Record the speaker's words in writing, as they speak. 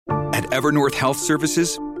At Evernorth Health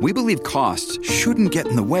Services, we believe costs shouldn't get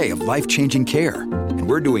in the way of life-changing care, and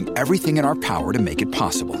we're doing everything in our power to make it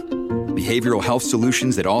possible. Behavioral health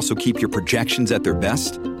solutions that also keep your projections at their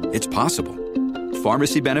best? It's possible.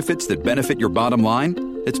 Pharmacy benefits that benefit your bottom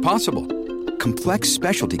line? It's possible. Complex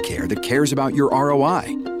specialty care that cares about your ROI?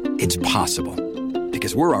 It's possible.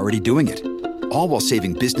 Because we're already doing it. All while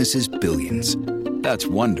saving businesses billions. That's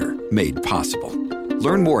Wonder made possible.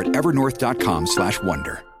 Learn more at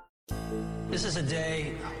evernorth.com/wonder. This is a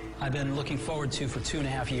day I've been looking forward to for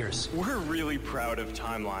 2.5 years. We're really proud of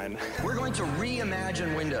Timeline. We're going to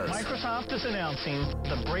reimagine Windows. Microsoft is announcing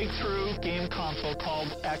the breakthrough game console called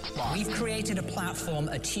Xbox. We've created a platform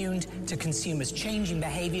attuned to consumers' changing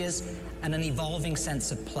behaviors and an evolving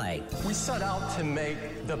sense of play. We set out to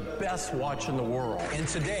make the best watch in the world. And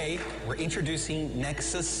today, we're introducing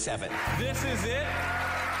Nexus 7. This is it,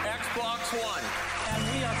 Xbox One. And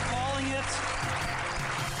we are calling it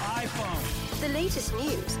iPhone. The latest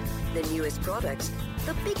news, the newest products,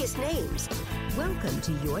 the biggest names. Welcome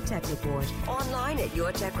to Your Tech Report. Online at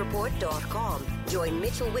yourtechreport.com. Join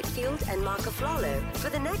Mitchell Whitfield and Mark Aflalo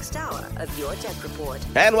for the next hour of Your Tech Report.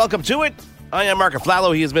 And welcome to it. I am Mark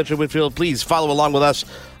Aflalo. He is Mitchell Whitfield. Please follow along with us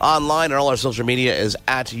online, and all our social media is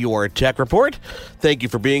at Your Tech Report. Thank you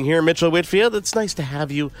for being here, Mitchell Whitfield. It's nice to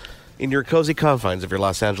have you in your cozy confines of your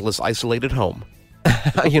Los Angeles isolated home.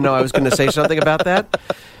 I was going to say something about that.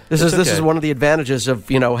 This is one of the advantages of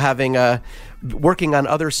having working on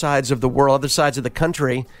other sides of the world, other sides of the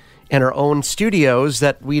country, and our own studios,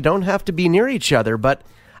 that we don't have to be near each other. But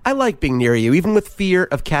I like being near you, even with fear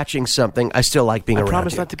of catching something. I still like being around you. I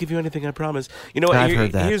promise not to give you anything. I promise. I've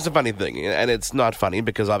heard that. Here's the funny thing, and it's not funny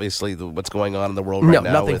because obviously what's going on in the world right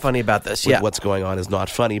now. No, nothing funny about this. Yeah, what's going on is not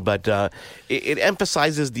funny, but it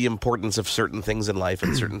emphasizes the importance of certain things in life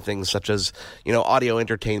and certain things such as audio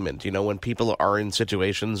entertainment. When people are in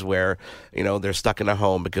situations where they're stuck in a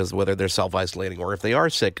home because whether they're self-isolating or if they are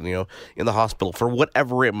sick, in the hospital for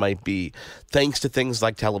whatever it might be, thanks to things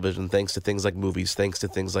like television, thanks to things like movies, thanks to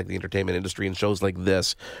things like the entertainment industry and shows like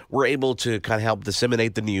this, we're able to kind of help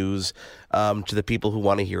disseminate the news to the people who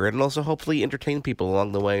want to hear it, and also hopefully entertain people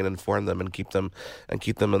along the way and inform them and keep them in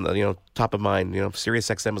the top of mind. Sirius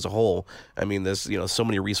XM as a whole. I mean, there's so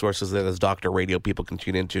many resources that as Doctor Radio people can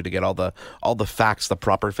tune into to get all the facts, the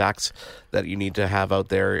proper facts that you need to have out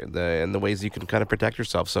there, and the ways you can kind of protect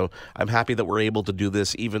yourself. So I'm happy that we're able to do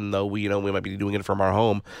this, even though we might be doing it from our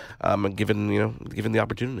home, and given the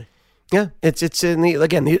opportunity. Yeah, it's in the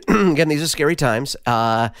again these are scary times.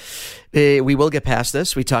 We will get past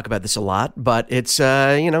this. We talk about this a lot, but it's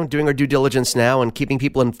doing our due diligence now and keeping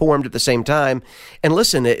people informed at the same time. And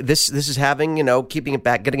listen, this is having getting it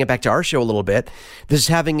back to our show a little bit. This is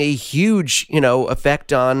having a huge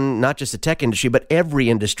effect on not just the tech industry but every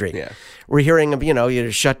industry. Yeah. We're hearing of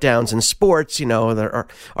shutdowns in sports.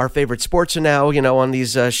 Our favorite sports are now on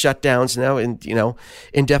these shutdowns now, and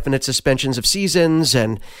indefinite suspensions of seasons,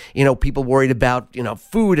 and people worried about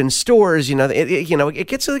food in stores. It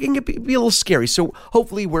can be a little scary. So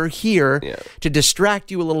hopefully we're here to distract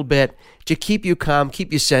you a little bit, to keep you calm,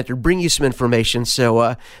 keep you centered, bring you some information,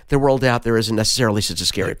 so the world out there isn't necessarily such a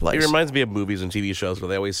scary place. It reminds me of movies and TV shows where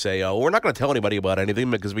they always say, "Oh, we're not going to tell anybody about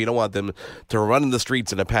anything because we don't want them to run in the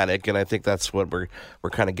streets in a panic." And I think that's what we're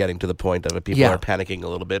kind of getting to the point of it. People are panicking a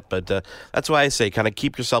little bit, but that's why I say kind of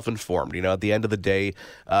keep yourself informed. At the end of the day,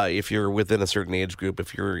 if you're within a certain age group,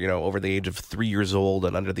 if you're over the age of 3 years old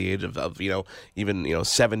and under the age of even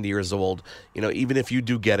 70 years old, even if you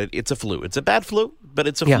do get it, it's a flu. It's a bad flu, but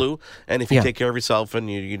it's a flu. And if you take care of yourself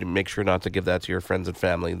and you make sure not to give that to your friends and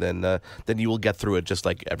family, then you will get through it just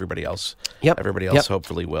like everybody else. Yep. Everybody else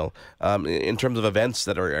hopefully will. In terms of events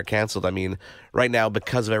that are canceled, I mean, right now,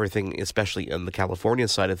 because of everything, especially in the California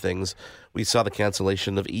side of things, we saw the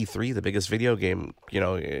cancellation of E3, the biggest video game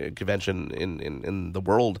convention in the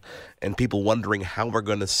world, and people wondering how we're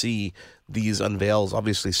going to see these unveils.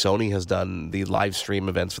 Obviously, Sony has done the live stream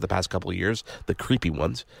events for the past couple of years, the creepy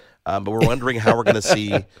ones. But we're wondering how we're going to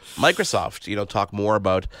see Microsoft, talk more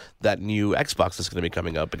about that new Xbox that's going to be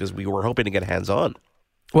coming up, because we were hoping to get hands-on.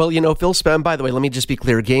 Well, Phil Spencer, by the way, let me just be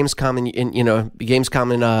clear. Gamescom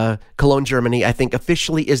in Cologne, Germany, I think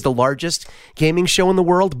officially is the largest gaming show in the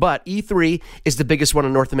world, but E3 is the biggest one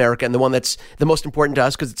in North America and the one that's the most important to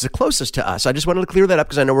us because it's the closest to us. I just wanted to clear that up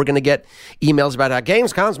because I know we're going to get emails about how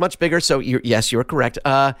Gamescom is much bigger. So yes, you're correct.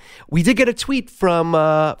 We did get a tweet from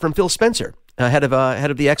Phil Spencer, head of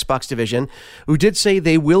the Xbox division, who did say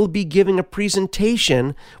they will be giving a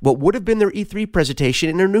presentation, what would have been their E3 presentation,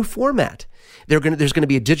 in a new format. There's going to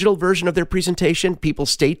be a digital version of their presentation. People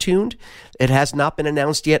stay tuned. It has not been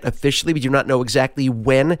announced yet officially. We do not know exactly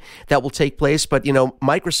when that will take place. But,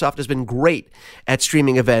 Microsoft has been great at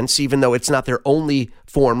streaming events, even though it's not their only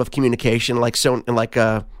form of communication like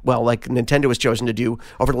Nintendo has chosen to do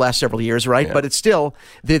over the last several years, right? Yeah. But it's still,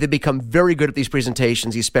 they've become very good at these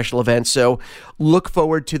presentations, these special events. So look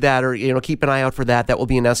forward to that, or, keep an eye out for that. That will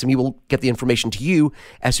be announced, and we will get the information to you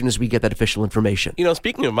as soon as we get that official information.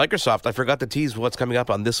 Speaking of Microsoft, I forgot to tease what's coming up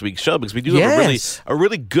on this week's show, because we do have a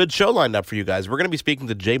really good show lined up for you guys. We're going to be speaking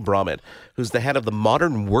to Jay Bromett, who's the head of the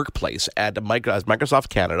Modern Workplace at Microsoft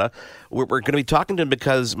Canada. We're going to be talking to him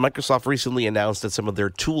because Microsoft recently announced that some of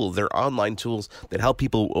their online tools that help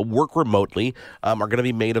people work remotely, are going to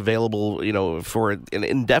be made available, for an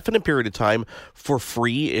indefinite period of time for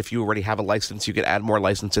free. If you already have a license, you can add more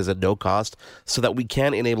licenses at no cost, so that we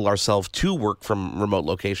can enable ourselves to work from remote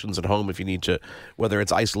locations at home if you need to, whether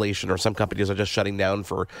it's isolation or some companies are just shutting down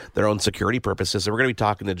for their own security purposes. So we're going to be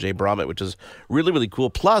talking to Jay Bromett, which is really, really cool.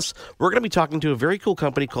 Plus, we're going to be talking to a very cool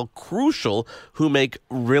company called Crucial, who make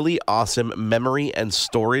really awesome memory and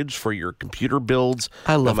storage for your computer builds.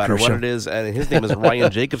 I love no matter Crucial. what it is, and his name is Ryan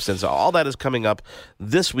Jacobson. So all that is coming up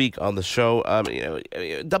this week on the show.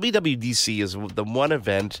 WWDC is the one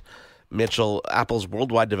event, Mitchell, Apple's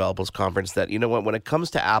Worldwide Developers Conference, that, when it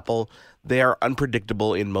comes to Apple, they are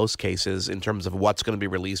unpredictable in most cases in terms of what's going to be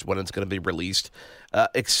released, when it's going to be released,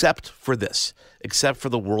 except for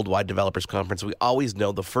the Worldwide Developers Conference. We always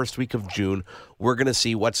know the first week of June, we're going to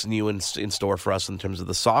see what's new in store for us in terms of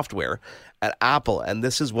the software at Apple. And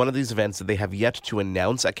this is one of these events that they have yet to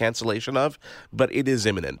announce a cancellation of, but it is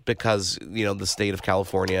imminent because, the state of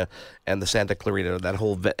California and the Santa Clarita, that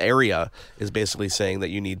whole area, is basically saying that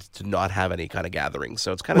you need to not have any kind of gatherings.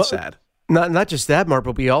 So it's kind of sad. Not just that, Mark,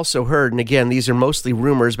 but we also heard, and again, these are mostly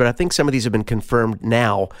rumors, but I think some of these have been confirmed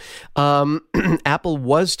now. Apple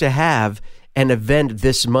was to have an event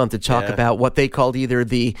this month to talk about what they called either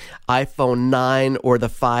the iPhone 9 or the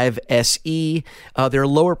 5 SE. Their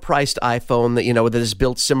lower priced iPhone that is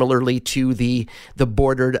built similarly to the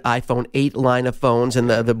bordered iPhone 8 line of phones and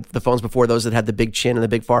the phones before those that had the big chin and the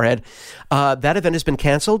big forehead. That event has been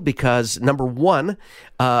canceled because, number one,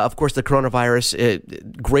 of course, the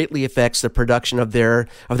coronavirus greatly affects the production of their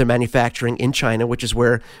manufacturing in China, which is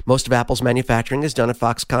where most of Apple's manufacturing is done at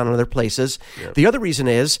Foxconn and other places. Yep. The other reason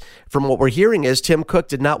is, from what we're hearing, is Tim Cook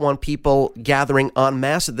did not want people gathering en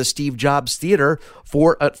masse at the Steve Jobs Theater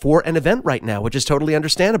for an event right now, which is totally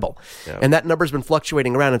understandable. Yep. And that number's been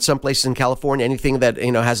fluctuating around. In some places in California, anything that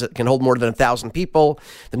can hold more than 1,000 people,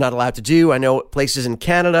 they're not allowed to do. I know places in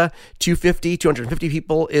Canada, 250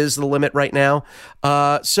 people is the limit right now.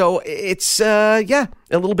 So it's a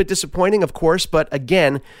little bit disappointing, of course, but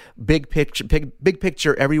again, big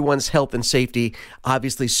picture, everyone's health and safety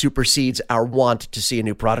obviously supersedes our want to see a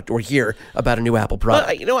new product or hear about a new Apple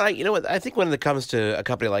product. You know what? I think when it comes to a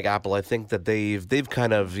company like Apple, I think that they've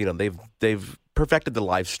kind of they've perfected the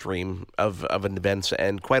live stream of an event,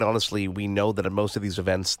 and quite honestly, we know that at most of these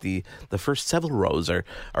events, the first several rows are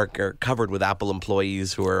covered with Apple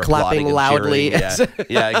employees who are clapping loudly.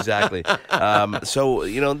 Yeah, exactly. So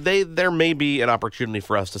there may be an opportunity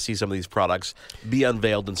for us to see some of these products be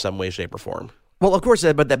unveiled in some way, shape, or form. Well, of course,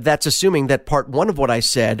 but that's assuming that part one of what I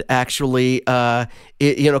said actually,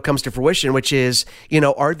 comes to fruition, which is,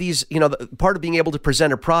 are these, part of being able to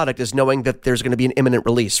present a product is knowing that there's going to be an imminent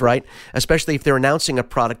release, right? Especially if they're announcing a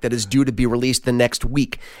product that is due to be released the next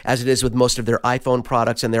week, as it is with most of their iPhone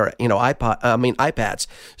products and their, iPads.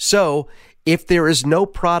 So if there is no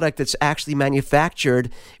product that's actually manufactured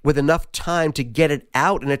with enough time to get it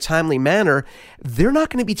out in a timely manner, they're not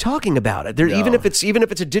going to be talking about it. Even if it's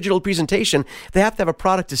a digital presentation, they have to have a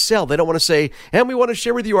product to sell. They don't want to say, and we want to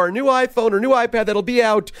share with you our new iPhone or new iPad that'll be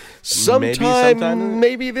out sometime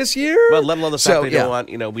maybe this year. Well, let alone the fact they don't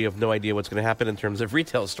want, we have no idea what's going to happen in terms of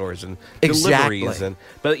retail stores and deliveries.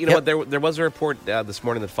 But what? There was a report this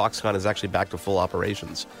morning that Foxconn is actually back to full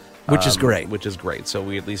operations. Which is great. So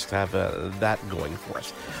we at least have that going for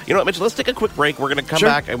us. You know what, Mitchell, let's take a quick break. We're going to come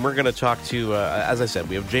back and we're going to talk to, as I said,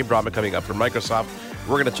 we have Jay Bromett coming up from Microsoft.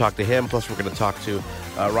 We're going to talk to him. Plus, we're going to talk to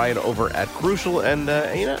Ryan over at Crucial. And,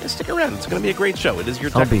 stick around. It's going to be a great show. It is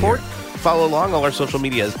Your Tech Report. Follow along. All our social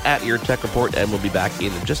media is at Your Tech Report. And we'll be back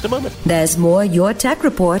in just a moment. There's more Your Tech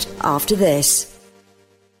Report after this.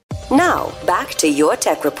 Now, back to Your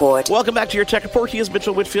Tech Report. Welcome back to Your Tech Report. He is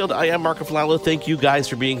Mitchell Whitfield. I am Marco Falalo. Thank you guys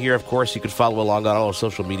for being here. Of course, you can follow along on all our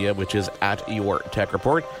social media, which is at Your Tech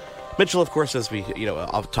Report. Mitchell, of course, as we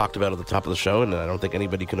I've talked about at the top of the show, and I don't think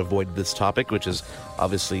anybody can avoid this topic, which is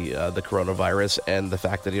obviously the coronavirus and the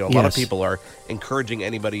fact that a lot of people are encouraging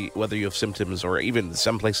anybody, whether you have symptoms or even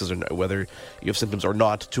some places, or whether you have symptoms or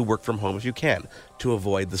not, to work from home if you can, to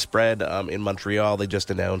avoid the spread. In Montreal, they just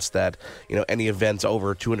announced that any events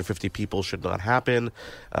over 250 people should not happen.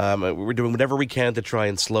 We're doing whatever we can to try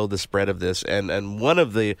and slow the spread of this. And one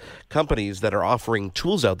of the companies that are offering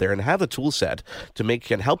tools out there and have a tool set to make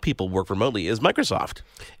and help people work remotely is Microsoft.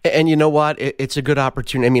 And you know what? It's a good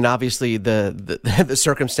opportunity. I mean, obviously the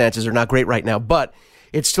circumstances are not great right now, but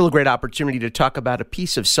it's still a great opportunity to talk about a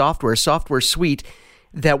piece of software suite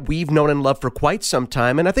that we've known and loved for quite some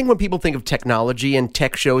time. And I think when people think of technology and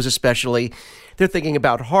tech shows especially, they're thinking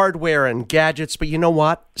about hardware and gadgets. But you know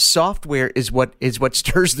what? Software is what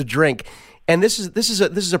stirs the drink. And this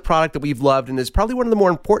is a product that we've loved, and it's probably one of the more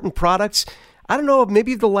important products, I don't know,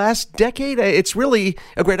 maybe the last decade. It's really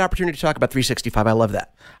a great opportunity to talk about 365. I love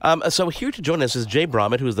that. So here to join us is Jay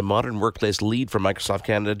Bromett, who is the Modern Workplace Lead for Microsoft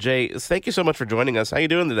Canada. Jay, thank you so much for joining us. How are you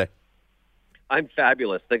doing today? I'm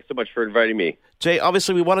fabulous. Thanks so much for inviting me. Jay,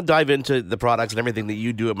 obviously we want to dive into the products and everything that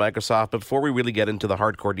you do at Microsoft. But before we really get into the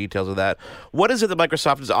hardcore details of that, what is it that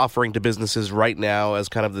Microsoft is offering to businesses right now as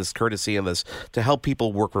kind of this courtesy and this to help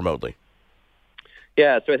people work remotely?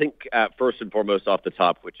 Yeah, so I think first and foremost off the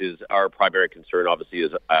top, which is our primary concern, obviously,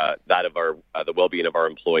 is that of our the well-being of our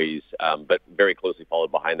employees, but very closely followed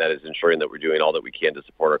behind that is ensuring that we're doing all that we can to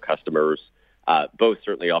support our customers, both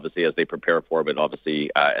certainly, obviously, as they prepare for, but obviously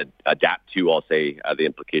adapt to, I'll say, the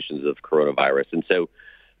implications of coronavirus. And so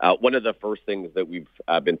one of the first things that we've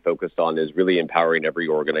been focused on is really empowering every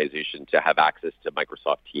organization to have access to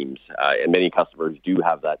Microsoft Teams. And many customers do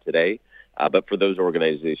have that today. But for those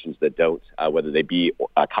organizations that don't, whether they be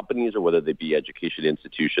companies or whether they be education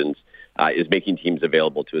institutions, is making Teams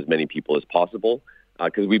available to as many people as possible,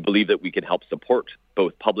 because we believe that we can help support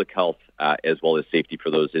both public health as well as safety for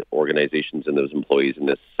those organizations and those employees in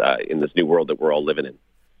this new world that we're all living in.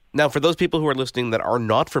 Now, for those people who are listening that are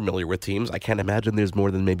not familiar with Teams, I can't imagine there's more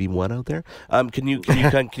than maybe one out there. Can you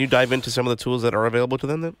dive into some of the tools that are available to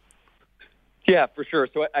them then? Yeah, for sure.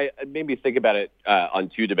 So I made me think about it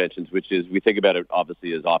on two dimensions, which is we think about it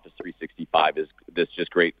obviously as Office 365 is this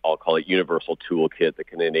just great, I'll call it universal toolkit that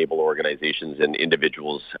can enable organizations and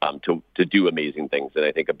individuals to do amazing things. And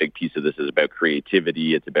I think a big piece of this is about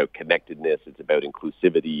creativity. It's about connectedness. It's about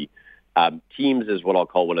inclusivity. Teams is what I'll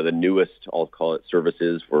call one of the newest, I'll call it,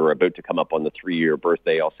 services. We're about to come up on the 3-year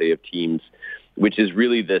birthday, I'll say, of Teams, which is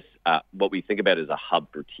really this, what we think about as a hub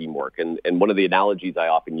for teamwork. And one of the analogies I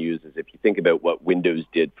often use is if you think about what Windows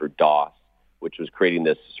did for DOS, which was creating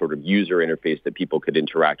this sort of user interface that people could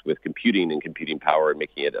interact with computing and computing power and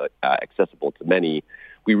making it accessible to many,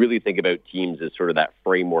 we really think about Teams as sort of that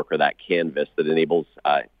framework or that canvas that enables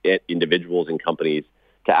individuals and companies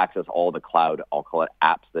to access all the cloud, I'll call it,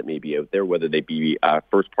 apps that may be out there, whether they be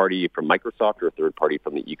first party from Microsoft or third party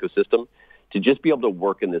from the ecosystem, to just be able to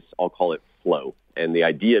work in this, I'll call it, flow. And the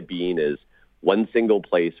idea being is one single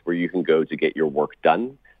place where you can go to get your work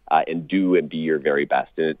done and do and be your very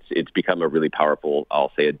best. And it's become a really powerful,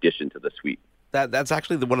 I'll say, addition to the suite. That's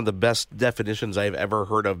actually one of the best definitions I've ever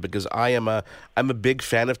heard of, because I'm a big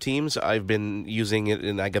fan of Teams. I've been using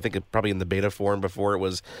it, I think probably in the beta form before it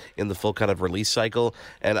was in the full kind of release cycle,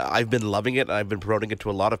 and I've been loving it. I've been promoting it to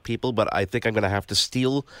a lot of people, but I think I'm going to have to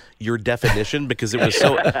steal your definition because it was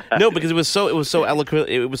so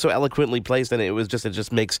eloquently placed, and it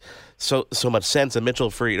just makes so much sense. And Mitchell,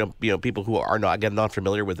 for people who are not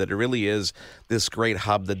familiar with it, it really is this great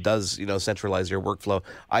hub that does centralize your workflow.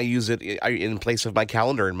 I use it in place of my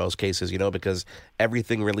calendar in most cases, because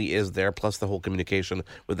everything really is there, plus the whole communication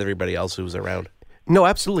with everybody else who's around. No,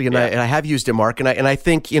 absolutely, and I have used it, Mark, and I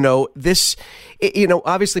think this,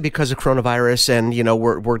 obviously because of coronavirus,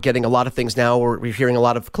 and we're getting a lot of things now. We're hearing a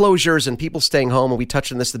lot of closures and people staying home, and we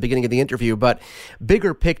touched on this at the beginning of the interview. But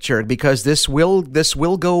bigger picture, because this will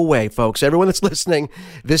go away, folks. Everyone that's listening,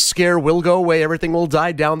 this scare will go away. Everything will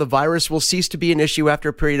die down. The virus will cease to be an issue after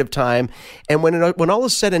a period of time. And when all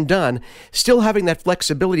is said and done, still having that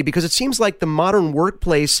flexibility, because it seems like the modern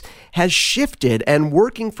workplace has shifted, and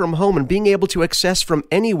working from home and being able to access from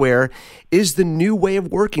anywhere is the new way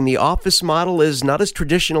of working. The office model is not as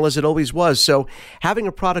traditional as it always was. So having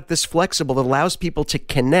a product this flexible that allows people to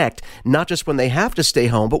connect, not just when they have to stay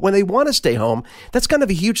home, but when they want to stay home, that's kind of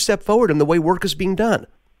a huge step forward in the way work is being done.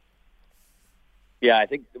 Yeah, I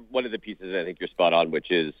think one of the pieces, I think you're spot on,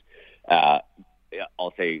 which is,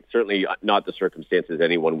 I'll say, certainly not the circumstances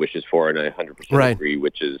anyone wishes for, and I 100% agree,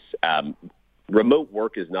 which is remote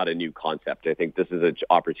work is not a new concept. I think this is an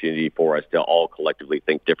opportunity for us to all collectively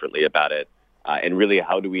think differently about it. And really,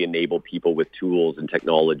 how do we enable people with tools and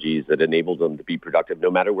technologies that enable them to be productive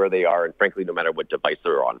no matter where they are and, frankly, no matter what device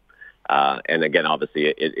they're on? And again, obviously,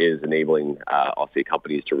 it is enabling, I'll say,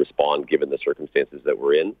 companies to respond given the circumstances that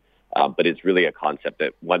we're in. But it's really a concept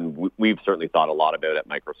that we've certainly thought a lot about at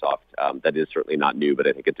Microsoft. That is certainly not new, but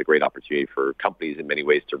I think it's a great opportunity for companies in many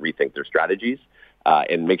ways to rethink their strategies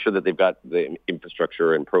and make sure that they've got the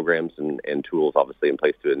infrastructure and programs and tools, obviously, in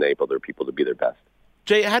place to enable their people to be their best.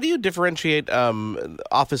 Jay, how do you differentiate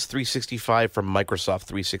Office 365 from Microsoft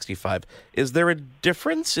 365? Is there a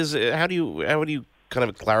difference? How do you kind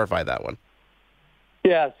of clarify that one?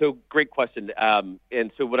 Yeah, so great question.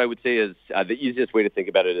 And so what I would say is the easiest way to think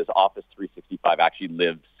about it is Office 365 actually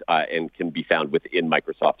lives and can be found within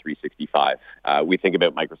Microsoft 365. We think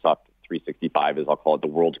about Microsoft 365 as, I'll call it, the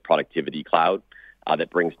world's productivity cloud that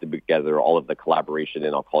brings together all of the collaboration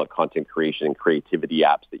and I'll call it content creation and creativity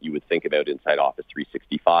apps that you would think about inside Office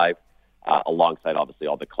 365, alongside, obviously,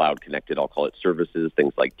 all the cloud-connected, I'll call it, services,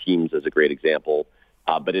 things like Teams is a great example.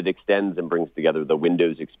 But it extends and brings together the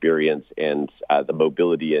Windows experience and the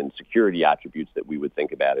mobility and security attributes that we would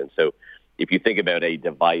think about. And so if you think about a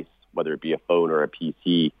device, whether it be a phone or a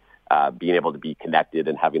PC, being able to be connected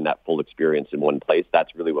and having that full experience in one place,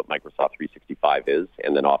 that's really what Microsoft 365 is.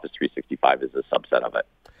 And then Office 365 is a subset of it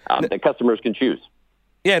that customers can choose.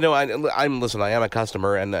 Yeah, no, I am a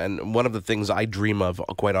customer, and one of the things I dream of,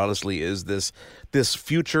 quite honestly, is this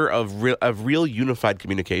future of real unified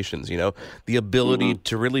communications. You know, the ability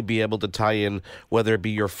to really be able to tie in, whether it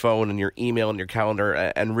be your phone and your email and your calendar,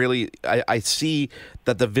 and really, I see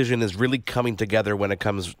that the vision is really coming together when it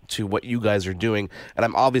comes to what you guys are doing, and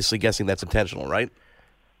I'm obviously guessing that's intentional, right?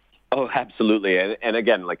 Oh, absolutely. And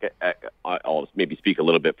again, like I'll maybe speak a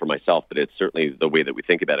little bit for myself, but it's certainly the way that we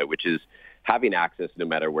think about it, which is having access no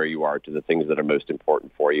matter where you are to the things that are most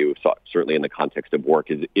important for you. So certainly in the context of work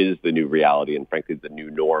is the new reality and, frankly, the new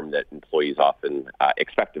norm that employees often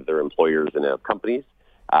expect of their employers and of companies.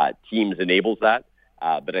 Teams enables that.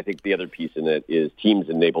 But I think the other piece in it is Teams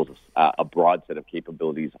enables a broad set of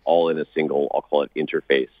capabilities all in a single, I'll call it,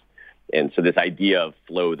 interface. And so this idea of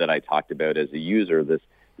flow that I talked about as a user, this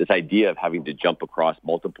idea of having to jump across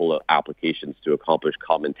multiple applications to accomplish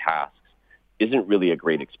common tasks isn't really a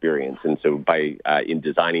great experience. And so by in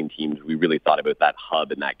designing Teams, we really thought about that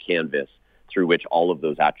hub and that canvas through which all of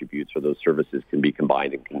those attributes or those services can be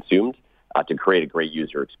combined and consumed to create a great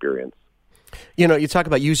user experience. You know, you talk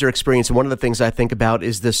about user experience, and one of the things I think about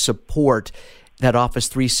is the support that Office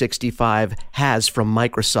 365 has from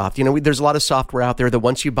Microsoft. You know, there's a lot of software out there that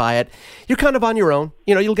once you buy it, you're kind of on your own.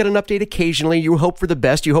 You know, you'll get an update occasionally. You hope for the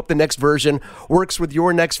best. You hope the next version works with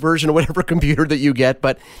your next version of whatever computer that you get.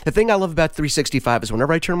 But the thing I love about 365 is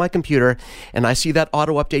whenever I turn my computer and I see that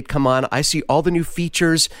auto update come on, I see all the new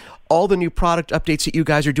features, all the new product updates that you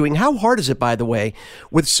guys are doing. How hard is it, by the way,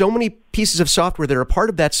 with so many pieces of software that are part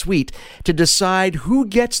of that suite to decide who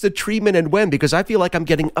gets the treatment and when? Because I feel like I'm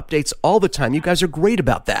getting updates all the time. You guys are great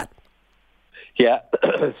about that. Yeah.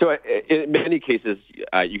 So in many cases,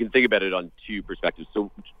 you can think about it on two perspectives. So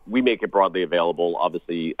we make it broadly available.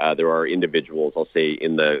 Obviously, there are individuals, I'll say,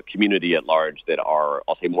 in the community at large that are,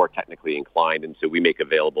 I'll say, more technically inclined. And so we make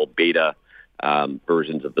available beta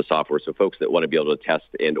versions of the software. So folks that want to be able to test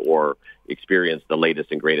and or experience the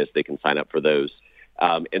latest and greatest, they can sign up for those.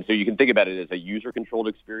 And so you can think about it as a user-controlled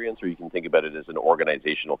experience, or you can think about it as an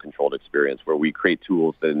organizational-controlled experience where we create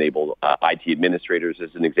tools that enable IT administrators,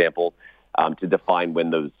 as an example, to define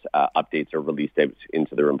when those updates are released out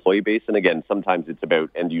into their employee base. And again, sometimes it's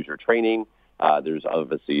about end-user training. There's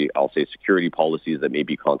obviously, I'll say, security policies that may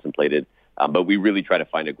be contemplated. But we really try to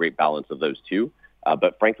find a great balance of those two.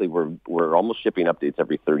 But frankly, we're almost shipping updates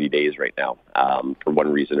every 30 days right now for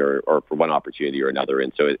one reason or for one opportunity or another.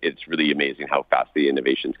 And so it's really amazing how fast the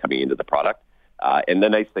innovation is coming into the product. And the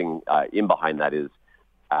nice thing in behind that is,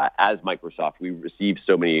 as Microsoft, we receive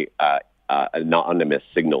so many anonymous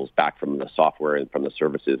signals back from the software and from the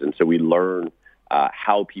services. And so we learn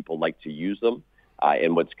how people like to use them.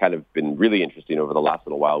 And what's kind of been really interesting over the last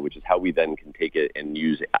little while, which is how we then can take it and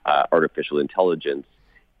use artificial intelligence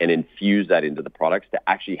and infuse that into the products to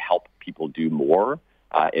actually help people do more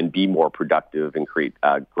and be more productive and create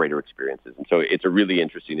greater experiences. And so it's a really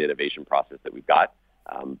interesting innovation process that we've got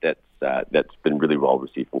that's been really well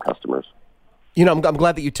received from customers. You know, I'm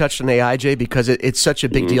glad that you touched on AI, Jay, because it's such a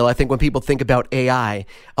big deal. I think when people think about AI,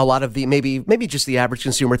 a lot of the maybe just the average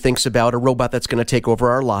consumer thinks about a robot that's going to take over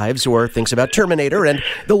our lives, or thinks about Terminator and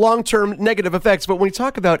the long-term negative effects. But when we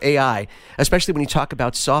talk about AI, especially when you talk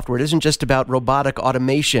about software, it isn't just about robotic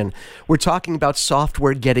automation. We're talking about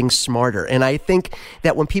software getting smarter. And I think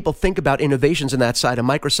that when people think about innovations on that side, and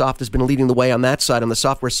Microsoft has been leading the way on that side, on the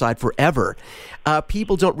software side forever,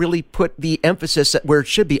 people don't really put the emphasis where it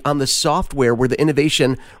should be on the software, where the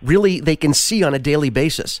innovation really they can see on a daily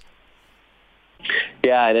basis.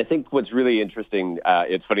 Yeah, and I think what's really interesting,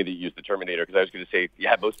 it's funny that you used the Terminator, because I was going to say,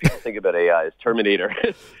 most people think about AI as Terminator.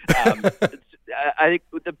 I think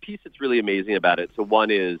the piece that's really amazing about it, so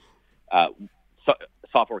one is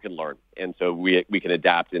software can learn, and so we can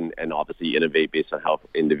adapt and obviously innovate based on how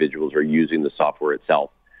individuals are using the software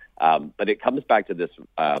itself. But it comes back to this,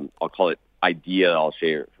 I'll call it idea I'll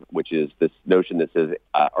share, which is this notion that says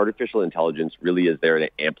artificial intelligence really is there to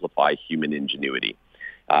amplify human ingenuity.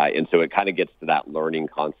 And so it kind of gets to that learning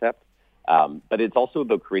concept. But it's also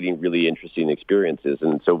about creating really interesting experiences.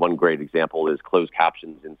 And so one great example is closed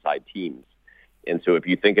captions inside Teams. And so if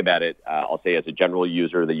you think about it, I'll say as a general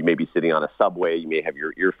user that you may be sitting on a subway, you may have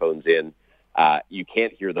your earphones in. You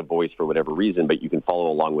can't hear the voice for whatever reason, but you can follow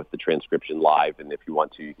along with the transcription live. And if you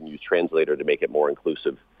want to, you can use Translator to make it more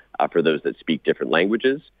inclusive for those that speak different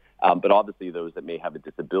languages. But obviously those that may have a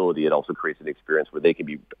disability, it also creates an experience where they can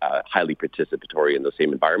be highly participatory in those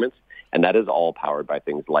same environments. And that is all powered by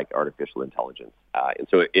things like artificial intelligence. And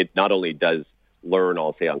so it not only does learn,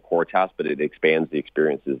 I'll say, on core tasks, but it expands the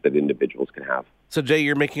experiences that individuals can have. So, Jay,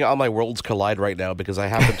 you're making all my worlds collide right now, because I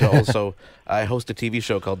happen to also I host a TV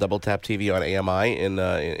show called Double Tap TV on AMI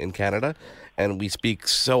in Canada, and we speak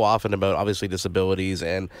so often about, obviously, disabilities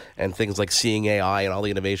and things like seeing AI and all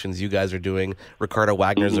the innovations you guys are doing. Ricardo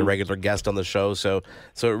Wagner is a regular guest on the show, so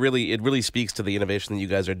it really speaks to the innovation that you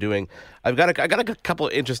guys are doing. I got a couple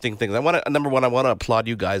of interesting things. Number one, I want to applaud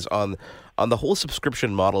you guys on the whole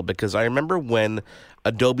subscription model, because I remember when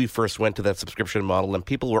Adobe first went to that subscription model and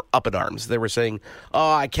people were up in arms. They were saying,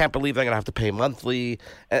 oh, I can't believe I'm going to have to pay monthly.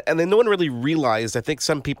 And then no one really realized, I think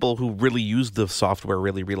some people who really used the software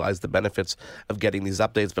really realized the benefits of getting these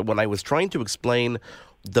updates. But when I was trying to explain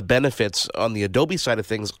the benefits on the Adobe side of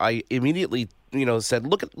things, I immediately, said,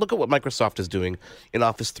 look at what Microsoft is doing in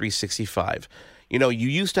Office 365. You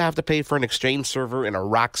used to have to pay for an Exchange server in a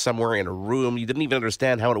rack somewhere in a room. You didn't even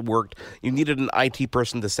understand how it worked. You needed an IT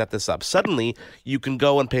person to set this up. Suddenly, you can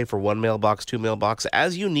go and pay for one mailbox, two mailbox.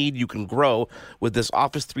 As you need, you can grow with this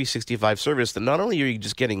Office 365 service that not only are you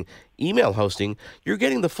just getting email hosting, you're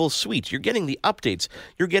getting the full suite. You're getting the updates.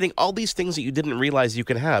 You're getting all these things that you didn't realize you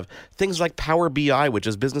can have. Things like Power BI, which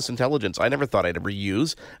is business intelligence. I never thought I'd ever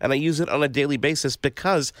use, and I use it on a daily basis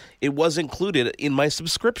because it was included in my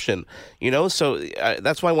subscription. So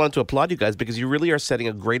that's why I wanted to applaud you guys, because you really are setting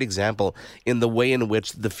a great example in the way in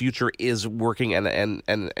which the future is working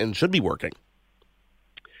and should be working.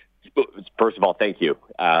 First of all, thank you.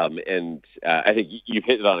 And I think you've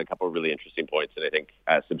hit on a couple of really interesting points. And I think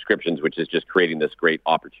subscriptions, which is just creating this great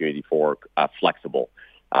opportunity for flexible.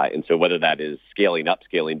 And so whether that is scaling up,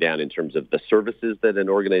 scaling down in terms of the services that an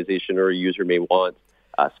organization or a user may want,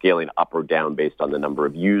 scaling up or down based on the number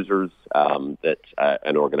of users that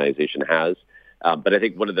an organization has. But I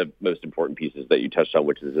think one of the most important pieces that you touched on,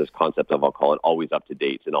 which is this concept of, I'll call it, always up to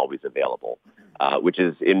date and always available, which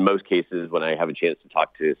is in most cases when I have a chance to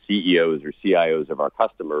talk to CEOs or CIOs of our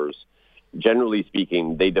customers, generally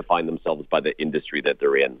speaking, they define themselves by the industry that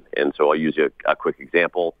they're in. And so I'll use a quick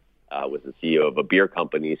example. Was the CEO of a beer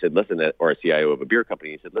company. He said, or a CIO of a beer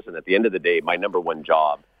company. He said, listen, at the end of the day, my number one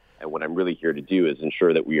job and what I'm really here to do is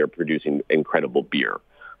ensure that we are producing incredible beer.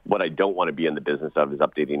 What I don't want to be in the business of is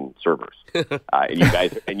updating servers.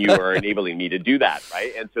 And you are enabling me to do that,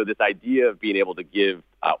 right? And so this idea of being able to give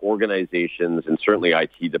organizations and certainly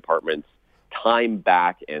IT departments time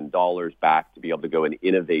back and dollars back to be able to go and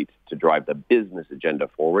innovate to drive the business agenda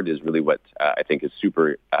forward is really what I think is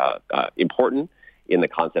super important in the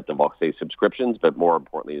concept of, I'll say, subscriptions, but more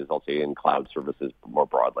importantly is, I'll say, in cloud services more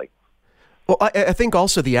broadly. Well, I think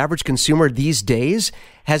also the average consumer these days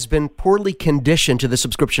has been poorly conditioned to the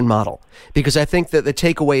subscription model, because I think that the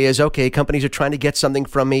takeaway is, okay, companies are trying to get something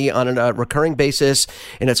from me on a recurring basis,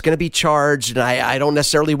 and it's going to be charged, and I don't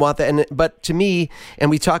necessarily want that. But to me, and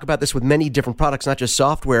we talk about this with many different products, not just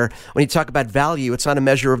software, when you talk about value, it's not a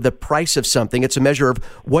measure of the price of something. It's a measure of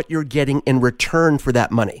what you're getting in return for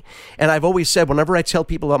that money. And I've always said, whenever I tell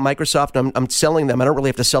people about Microsoft, I'm selling them, I don't really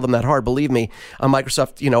have to sell them that hard, believe me, on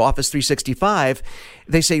Microsoft, Office 365, $365,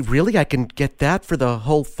 they say, really, I can get that for the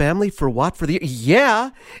whole family for what? For the yeah.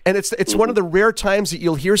 And it's one of the rare times that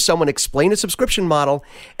you'll hear someone explain a subscription model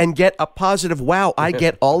and get a positive, wow, I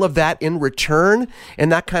get all of that in return,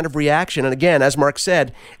 and that kind of reaction. And again, as Mark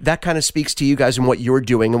said, that kind of speaks to you guys and what you're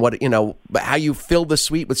doing and what, how you fill the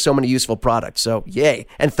suite with so many useful products. So yay.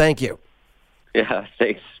 And thank you. Yeah,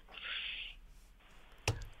 thanks.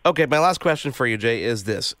 Okay, my last question for you, Jay, is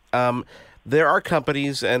this. There are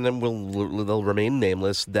companies, and then they'll remain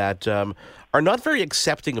nameless, that are not very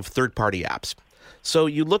accepting of third-party apps. So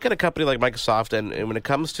you look at a company like Microsoft, and when it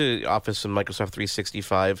comes to Office and Microsoft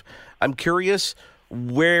 365, I'm curious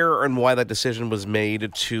where and why that decision was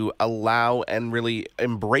made to allow and really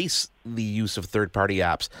embrace the use of third-party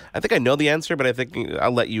apps. I think I know the answer, but I think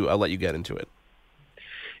I'll let you get into it.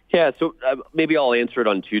 Yeah, so maybe I'll answer it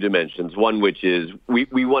on two dimensions. One, which is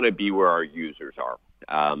we want to be where our users are,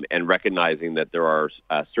 and recognizing that there are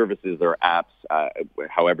services or apps,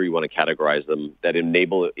 however you want to categorize them, that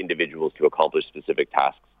enable individuals to accomplish specific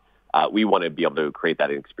tasks. We want to be able to create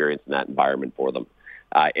that experience in that environment for them.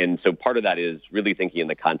 And so part of that is really thinking in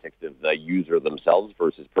the context of the user themselves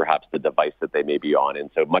versus perhaps the device that they may be on. And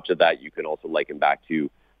so much of that you can also liken back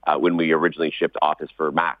to when we originally shipped Office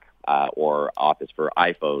for Mac. Or Office for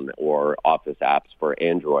iPhone or Office apps for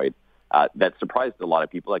Android. That surprised a lot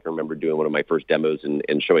of people. I can remember doing one of my first demos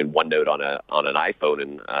and showing OneNote on an iPhone,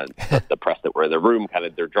 and the press that were in the room, kind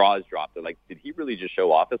of their jaws dropped. They're like, did he really just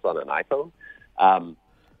show Office on an iPhone?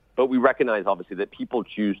 But we recognize, obviously, that people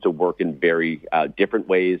choose to work in very different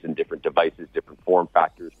ways and different devices, different form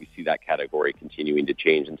factors. We see that category continuing to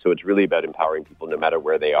change. And so it's really about empowering people no matter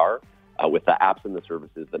where they are, with the apps and the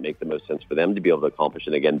services that make the most sense for them to be able to accomplish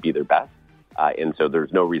and, again, be their best. And so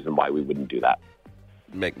there's no reason why we wouldn't do that.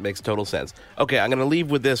 Makes total sense. Okay, I'm going to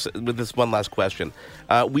leave with this one last question.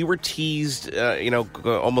 We were teased,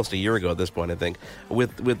 almost a year ago at this point, I think,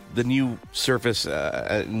 with the new Surface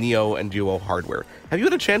Neo and Duo hardware. Have you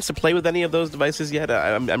had a chance to play with any of those devices yet?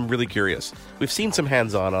 I'm really curious. We've seen some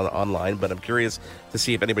hands-on online, but I'm curious to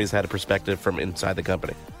see if anybody's had a perspective from inside the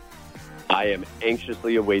company. I am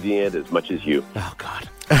anxiously awaiting it as much as you. Oh, God.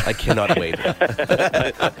 I cannot wait.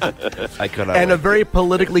 I cannot wait. A very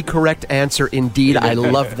politically correct answer indeed. I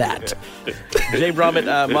love that. Jay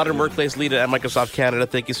Bromett, Modern Workplace Lead at Microsoft Canada.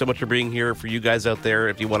 Thank you so much for being here. For you guys out there,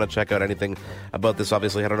 if you want to check out anything about this,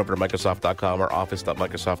 obviously head on over to Microsoft.com or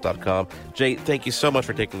office.microsoft.com. Jay, thank you so much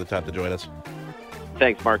for taking the time to join us.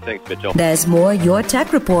 Thanks, Mark. Thanks, Mitchell. There's more Your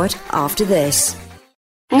Tech Report after this.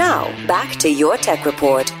 Now, back to Your Tech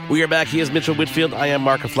Report. We are back. He is Mitchell Whitfield. I am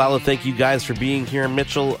Mark Aflalo. Thank you guys for being here.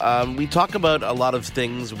 Mitchell, we talk about a lot of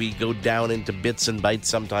things. We go down into bits and bytes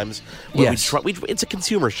sometimes. Yes. It's a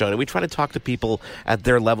consumer show, and we try to talk to people at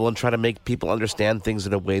their level and try to make people understand things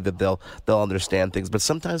in a way that they'll understand things. But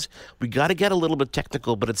sometimes we got to get a little bit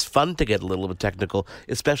technical, but it's fun to get a little bit technical,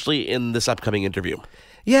 especially in this upcoming interview.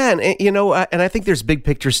 Yeah, and I think there's big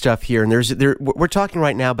picture stuff here, and we're talking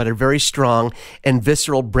right now about a very strong and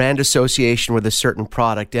visceral brand association with a certain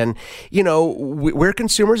product, and we're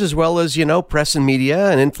consumers as well as press and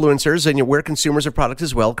media and influencers, and we're consumers of products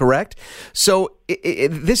as well, correct? So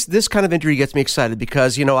this kind of interview gets me excited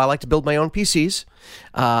because I like to build my own PCs.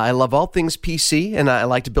 I love all things PC, and I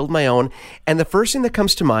like to build my own. And the first thing that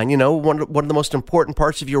comes to mind, one of the most important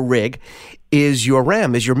parts of your rig is your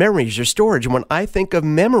RAM, is your memory, is your storage. And when I think of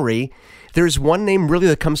memory, there's one name really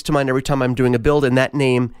that comes to mind every time I'm doing a build, and that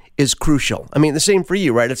name is Crucial. I mean, the same for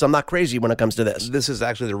you, right? I'm not crazy when it comes to this. This is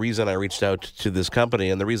actually the reason I reached out to this company,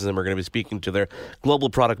 and the reason we're going to be speaking to their global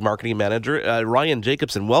product marketing manager, Ryan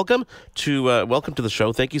Jacobson. Welcome to the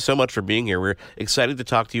show. Thank you so much for being here. We're excited to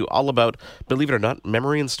talk to you all about, believe it or not,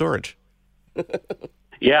 memory and storage.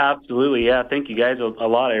 Yeah, absolutely. Yeah, thank you guys a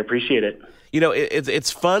lot. I appreciate it.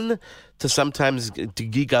 It's fun to sometimes to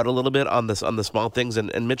geek out a little bit on the small things,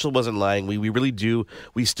 and Mitchell wasn't lying. We really do.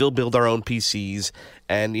 We still build our own PCs,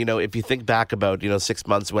 and if you think back about 6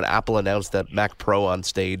 months when Apple announced that Mac Pro on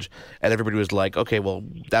stage, and everybody was like, okay, well,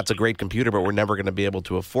 that's a great computer, but we're never going to be able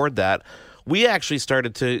to afford that. We actually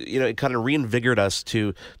started to, it kind of reinvigorated us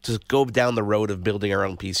to go down the road of building our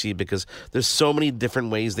own PC, because there's so many different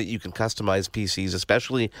ways that you can customize PCs,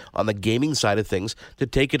 especially on the gaming side of things, to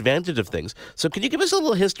take advantage of things. So can you give us a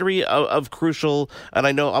little history of Crucial? And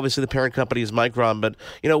I know obviously the parent company is Micron, but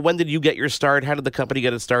when did you get your start? How did the company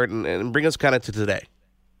get its start? And bring us kind of to today.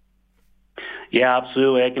 Yeah,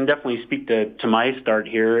 absolutely. I can definitely speak to my start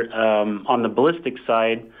here. On the ballistic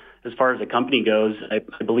side, as far as the company goes,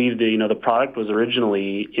 I believe the product was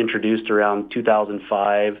originally introduced around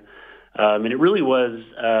 2005. And it really was,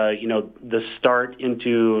 the start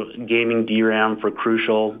into gaming DRAM for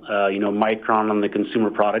Crucial, Micron on the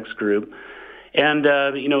Consumer Products Group. And,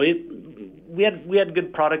 we had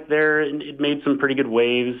good product there, and it made some pretty good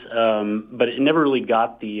waves, but it never really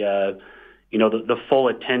got the full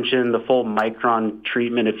attention, the full Micron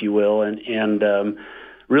treatment, if you will. And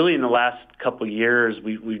really in the last couple of years,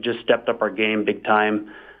 we've just stepped up our game big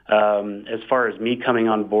time. As far as me coming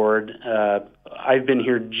on board, I've been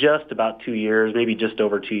here just about 2 years, maybe just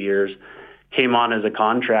over 2 years. Came on as a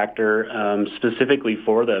contractor specifically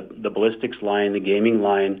for the ballistics line, the gaming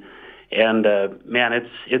line. And, man,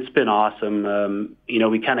 it's been awesome.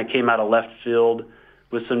 We kind of came out of left field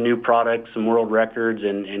with some new products, some world records,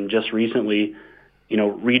 and just recently,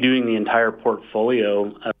 redoing the entire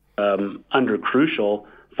portfolio under Crucial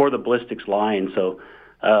for the ballistics line. So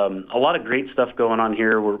a lot of great stuff going on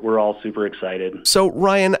here. We're all super excited. So,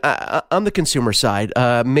 Ryan, on the consumer side,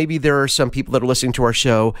 maybe there are some people that are listening to our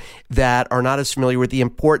show that are not as familiar with the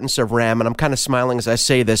importance of RAM, and I'm kind of smiling as I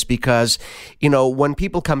say this because, when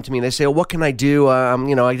people come to me and they say, well, what can I do?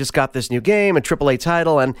 I just got this new game, a AAA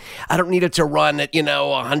title, and I don't need it to run at,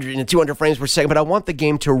 100 and 200 frames per second, but I want the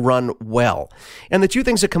game to run well. And the two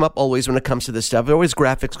things that come up always when it comes to this stuff are always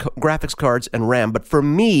graphics cards and RAM. But for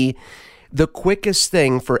me, the quickest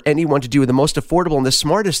thing for anyone to do, the most affordable and the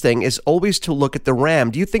smartest thing is always to look at the RAM.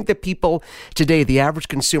 Do you think that people today, the average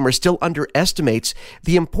consumer, still underestimates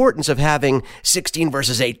the importance of having 16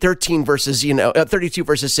 versus 8, 13 versus, 32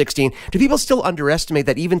 versus 16? Do people still underestimate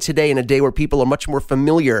that even today in a day where people are much more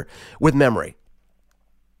familiar with memory?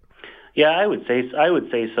 Yeah, I would say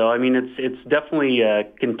so. I mean, it's definitely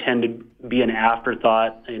contended to be an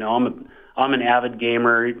afterthought. I'm an avid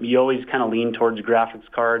gamer. You always kind of lean towards graphics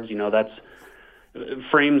cards. That's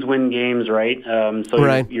frames win games, right?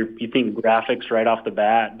 Right. You think graphics right off the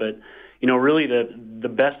bat, but really the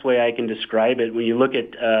best way I can describe it when you look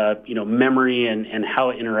at memory and how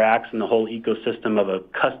it interacts in the whole ecosystem of a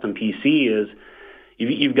custom PC is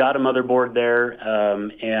you've got a motherboard there,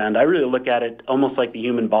 and I really look at it almost like the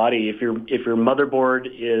human body. If your motherboard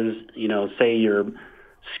is say your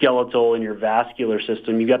skeletal and your vascular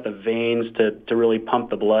system, you got the veins to really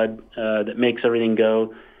pump the blood that makes everything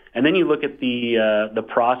go, and then you look at the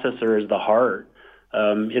processor as the heart.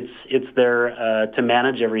 It's there to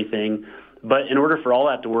manage everything, but in order for all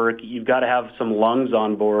that to work, you've got to have some lungs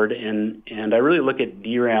on board, and I really look at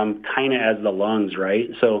DRAM kind of as the lungs, right?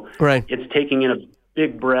 So right. It's taking in a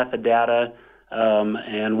big breath of data,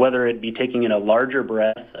 and whether it be taking in a larger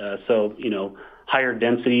breath, higher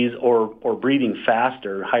densities or breathing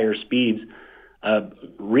faster, higher speeds.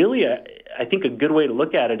 Really, I think a good way to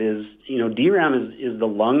look at it is, DRAM is the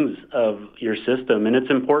lungs of your system, and it's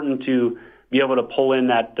important to be able to pull in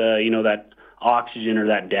that, that oxygen or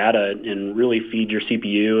that data and really feed your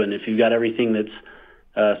CPU. And if you've got everything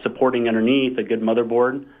that's supporting underneath a good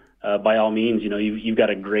motherboard, by all means, you've got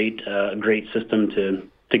a great system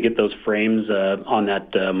to get those frames on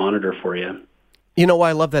that monitor for you. You know why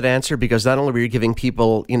I love that answer? Because not only are you giving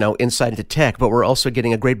people, insight into tech, but we're also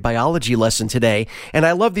getting a great biology lesson today. And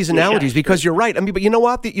I love these analogies because you're right. I mean, but you know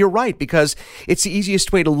what? You're right, because it's the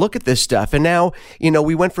easiest way to look at this stuff. And now,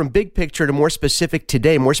 we went from big picture to more specific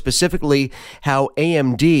today, more specifically how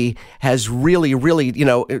AMD has really,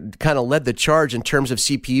 kind of led the charge in terms of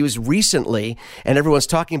CPUs recently. And everyone's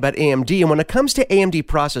talking about AMD. And when it comes to AMD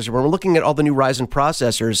processor, when we're looking at all the new Ryzen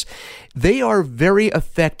processors, they are very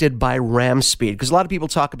affected by RAM speed. Because a lot of people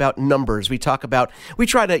talk about numbers. We try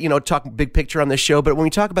to, talk big picture on this show, but when we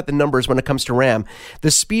talk about the numbers when it comes to RAM, the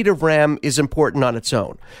speed of RAM is important on its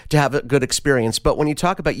own to have a good experience. But when you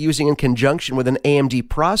talk about using in conjunction with an AMD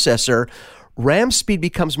processor, RAM speed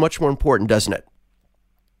becomes much more important, doesn't it?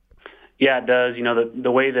 Yeah, it does.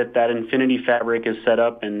 The way that Infinity Fabric is set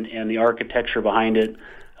up and the architecture behind it,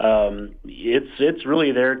 it's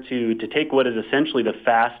really there to take what is essentially the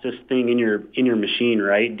fastest thing in your machine,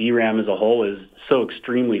 right? DRAM as a whole is so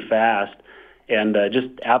extremely fast, and just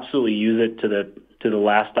absolutely use it to the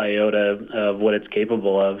last iota of what it's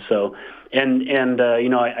capable of. So,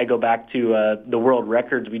 I go back to the world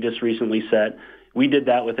records we just recently set. We did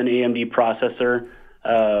that with an AMD processor,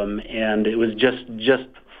 and it was just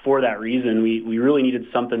for that reason. We really needed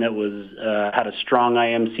something that was had a strong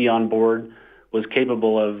IMC on board, was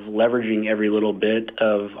capable of leveraging every little bit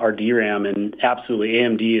of our DRAM, and absolutely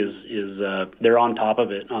AMD is they're on top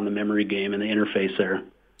of it on the memory game and the interface there.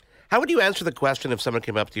 How would you answer the question if someone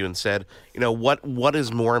came up to you and said, what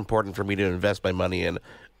is more important for me to invest my money in,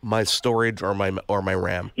 my storage or my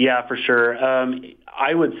RAM? Yeah, for sure.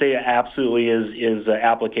 I would say it absolutely is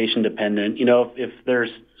application dependent. If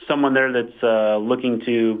there's someone there that's looking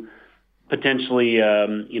to potentially,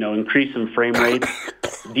 increase some frame rates,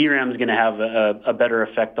 DRAM is going to have a better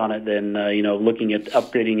effect on it than, looking at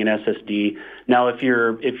upgrading an SSD. Now, if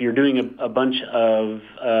you're doing a bunch of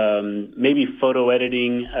maybe photo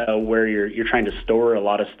editing where you're trying to store a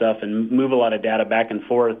lot of stuff and move a lot of data back and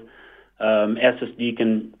forth, SSD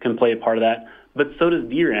can play a part of that. But so does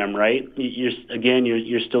DRAM, right?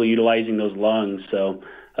 You're still utilizing those lungs. So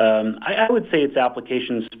I would say it's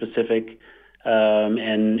application specific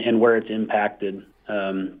and where it's impacted.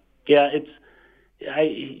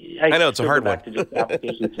 I know it's a hard one. To just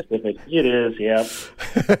application specific. It is, yeah.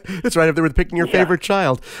 That's right. If they were picking your favorite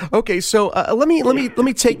child. Okay, so let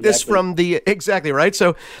me take this from the exactly right.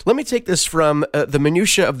 So let me take this from the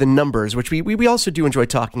minutia of the numbers, which we also do enjoy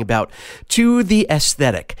talking about, to the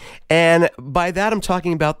aesthetic, and by that I'm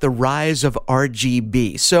talking about the rise of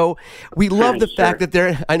RGB. So we love the fact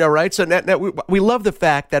that I know, right? So now we love the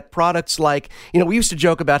fact that products like, we used to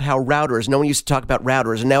joke about how routers. No one used to talk about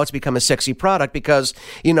routers, and now it's become a sexy product because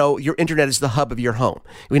your internet is the hub of your home.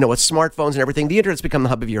 With smartphones and everything, the internet's become the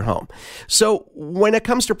hub of your home. So when it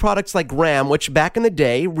comes to products like RAM, which back in the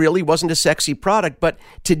day really wasn't a sexy product, but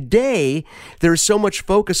today there's so much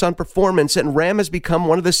focus on performance, and RAM has become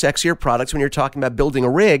one of the sexier products when you're talking about building a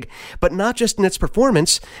rig, but not just in its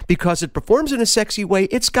performance, because it performs in a sexy way,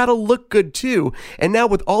 it's got to look good too. And now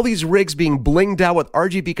with all these rigs being blinged out with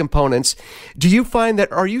RGB components,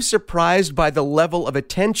 are you surprised by the level of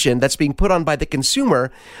attention that's being put on by the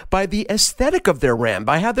consumer, by the aesthetic of their RAM,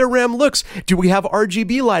 by how their RAM looks? Do we have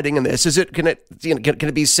RGB lighting in this? Can it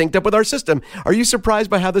be synced up with our system? Are you surprised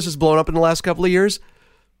by how this has blown up in the last couple of years?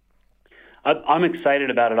 I'm excited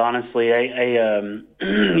about it, honestly. I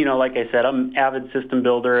like I said, I'm an avid system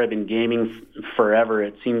builder. I've been gaming forever,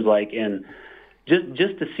 it seems like, and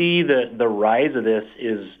just to see the rise of this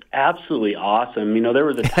is absolutely awesome. There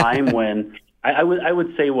was a time when I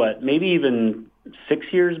would say maybe even 6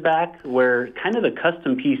 years back, where kind of the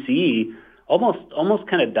custom PC almost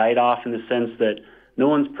kind of died off in the sense that no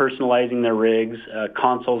one's personalizing their rigs.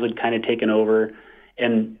 Consoles had kind of taken over,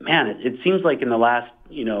 and man, it seems like in the last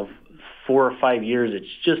 4 or 5 years, it's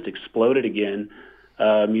just exploded again.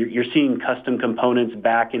 You're seeing custom components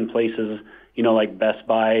back in places, like Best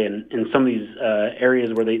Buy and some of these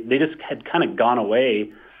areas where they just had kind of gone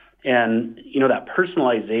away, and that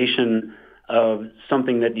personalization of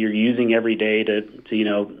something that you're using every day to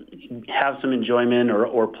have some enjoyment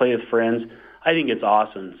or play with friends, I think it's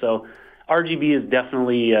awesome. So RGB is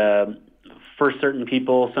definitely for certain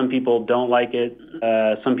people. Some people don't like it.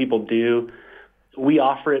 Some people do. We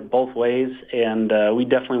offer it both ways, and we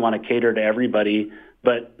definitely want to cater to everybody.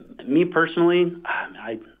 But me personally,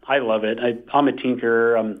 I love it. I'm a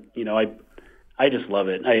tinkerer. I just love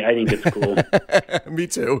it. I think it's cool. Me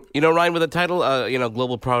too. Ryan, with the title,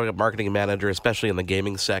 Global Product Marketing Manager, especially in the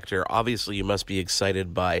gaming sector, obviously you must be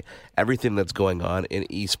excited by everything that's going on in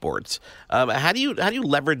esports. How do you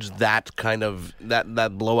leverage that kind of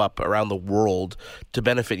that blow up around the world to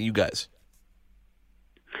benefit you guys?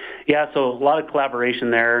 Yeah, so a lot of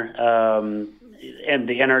collaboration there, and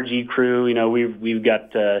the NRG crew. We've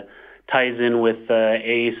got ties in with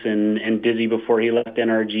Ace and Dizzy before he left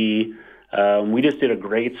NRG. We just did a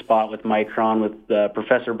great spot with Micron with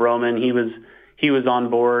Professor Broman. He was on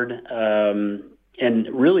board, and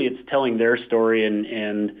really it's telling their story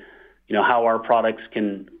and how our products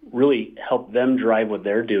can really help them drive what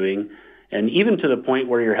they're doing, and even to the point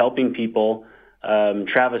where you're helping people.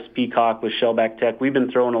 Travis Peacock with Shellback Tech, we've been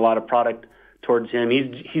throwing a lot of product towards him.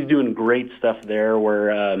 He's doing great stuff there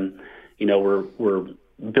where we're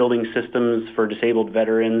building systems for disabled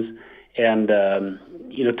veterans, and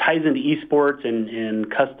ties into esports and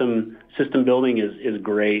custom system building is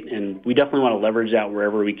great, and we definitely want to leverage that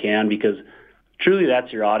wherever we can, because truly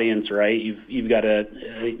that's your audience, right? You've got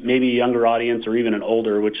maybe a younger audience or even an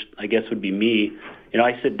older, which I guess would be me.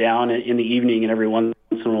 I sit down in the evening and every once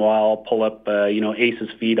in a while I'll pull up Ace's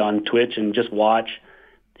feed on Twitch and just watch,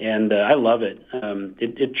 and I love it.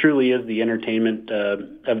 It truly is the entertainment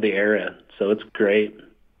of the era, so it's great.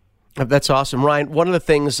 That's awesome. Ryan, one of the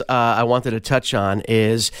things I wanted to touch on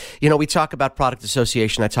is, we talk about product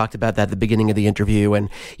association. I talked about that at the beginning of the interview. And,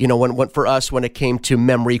 for us, when it came to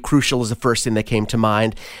memory, Crucial is the first thing that came to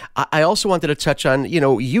mind. I also wanted to touch on,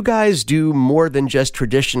 you guys do more than just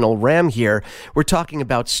traditional RAM here. We're talking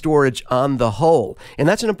about storage on the whole. And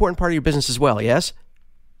that's an important part of your business as well, yes?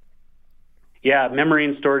 Yeah, memory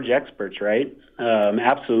and storage experts, right?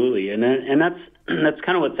 Absolutely. And that's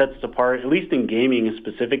kind of what sets us apart, at least in gaming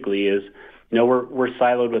specifically, is, we're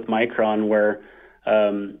siloed with Micron where, we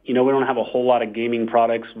don't have a whole lot of gaming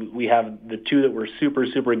products. We have the two that we're super,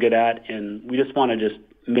 super good at, and we just want to just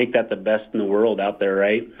make that the best in the world out there,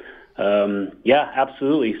 right? Yeah,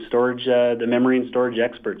 absolutely. Storage, the memory and storage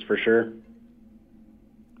experts for sure.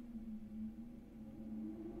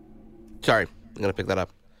 Sorry, I'm gonna pick that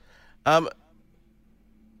up.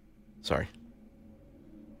 Sorry,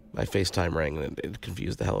 my FaceTime rang and it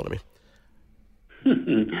confused the hell out of me.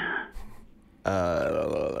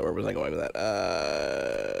 Where was I going with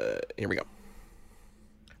that? Here we go.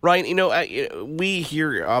 Ryan, we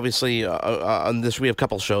here, obviously, on this, we have a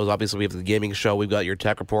couple shows. Obviously, we have the gaming show. We've got your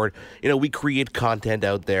tech report. We create content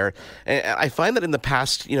out there. And I find that in the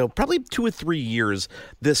past, probably 2 or 3 years,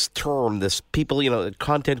 this term, this people,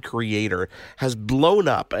 content creator has blown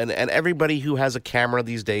up. And everybody who has a camera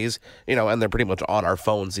these days, and they're pretty much on our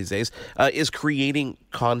phones these days, is creating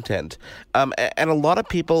content. And a lot of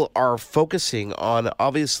people are focusing on,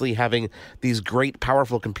 obviously, having these great,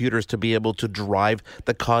 powerful computers to be able to drive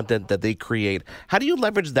the content that they create. How do you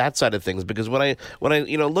leverage that side of things? Because when I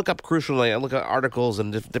look up Crucial, I look at articles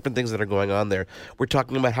and different things that are going on there. We're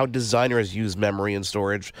talking about how designers use memory and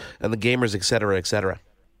storage, and the gamers, et cetera, et cetera.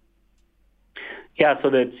 Yeah, so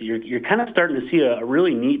that's you're kind of starting to see a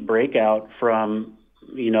really neat breakout from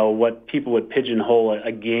what people would pigeonhole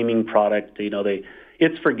a gaming product.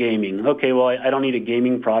 It's for gaming. Okay, well, I don't need a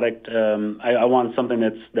gaming product. I want something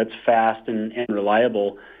that's fast and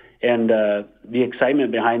reliable. And the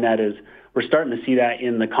excitement behind that is we're starting to see that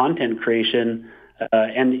in the content creation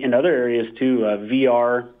and in other areas too.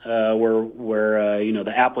 VR, where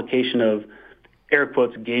the application of air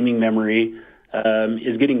quotes gaming memory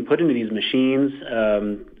is getting put into these machines.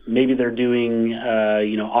 Maybe they're doing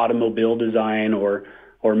automobile design or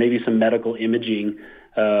maybe some medical imaging,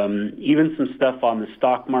 even some stuff on the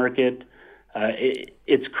stock market.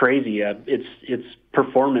 It's crazy. It's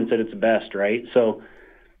performance at its best, right? So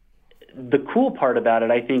the cool part about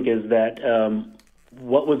it, I think, is that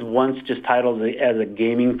what was once just titled as a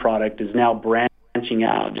gaming product is now branching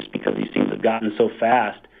out, just because these things have gotten so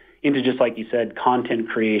fast, into, just like you said, content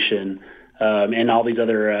creation and all these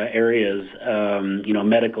other areas,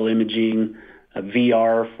 medical imaging,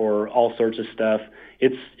 VR for all sorts of stuff.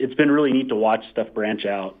 It's been really neat to watch stuff branch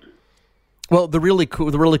out. Well, the really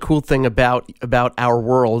cool thing about our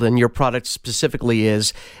world and your product specifically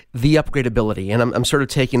is the upgradability. And I'm sort of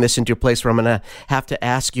taking this into a place where I'm going to have to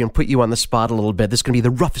ask you and put you on the spot a little bit. This is going to be the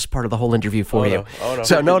roughest part of the whole interview for you. No.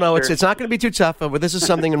 So no, it's not going to be too tough. But this is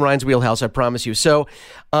something in Ryan's wheelhouse, I promise you. So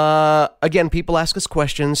again, people ask us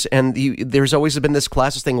questions, and there's always been this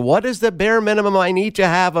classic thing: what is the bare minimum I need to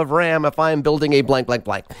have of RAM if I am building a blank, blank,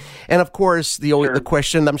 blank? And of course, the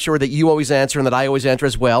question I'm sure that you always answer and that I always answer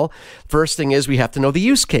as well. First thing is, we have to know the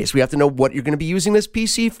use case. We have to know what you're going to be using this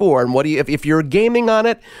PC for, and if you're gaming on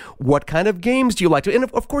it, what kind of games do you like to? And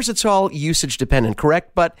of course, it's all usage dependent,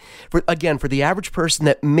 correct? But for the average person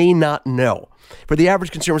that may not know, for the average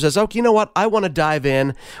consumer says, "Okay, you know what? I want to dive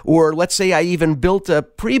in," or let's say I even built a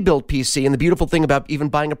pre-built PC, and the beautiful thing about even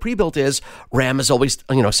buying a pre-built is RAM is always,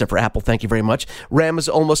 except for Apple, thank you very much, RAM is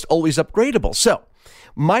almost always upgradable. So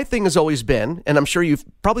my thing has always been, and I'm sure you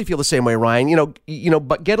probably feel the same way, Ryan,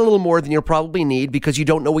 but get a little more than you probably need, because you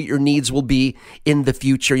don't know what your needs will be in the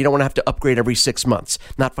future. You don't want to have to upgrade every 6 months.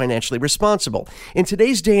 Not financially responsible. In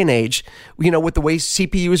today's day and age, with the way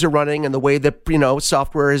CPUs are running and the way that,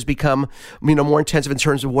 software has become, more intensive in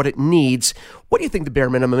terms of what it needs, what do you think the bare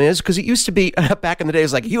minimum is? Because it used to be, back in the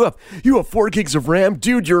days, like, you have 4 gigs of RAM,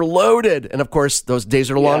 dude, you're loaded. And of course, those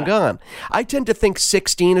days are long gone. I tend to think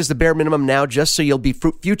 16 is the bare minimum now, just so you'll be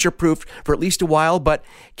future-proofed for at least a while. But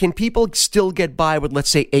can people still get by with, let's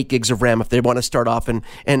say, 8 gigs of RAM if they want to start off and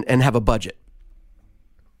have a budget?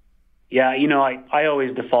 Yeah, I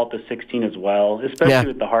always default to 16 as well, especially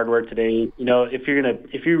with the hardware today. If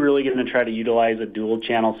you're really going to try to utilize a dual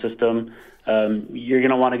channel system, you're going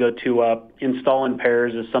to want to go 2 up. Install in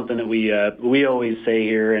pairs is something that we always say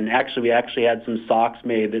here, and we actually had some socks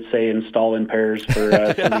made that say install in pairs for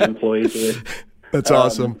some of the employees. That's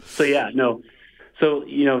awesome. So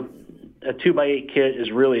a 2x8 kit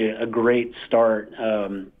is really a great start.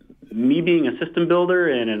 Me being a system builder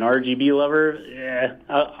and an RGB lover,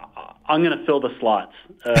 I'm going to fill the slots.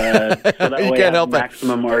 So that way I have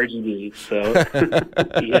maximum RGB. So but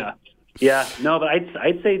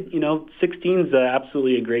I'd say 16 is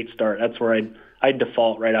absolutely a great start. That's where I'd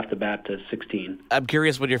default right off the bat to 16. I'm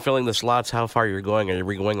curious, when you're filling the slots, how far you're going. Are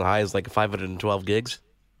you going high as like 512 gigs?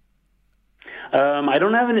 I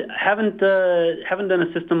haven't done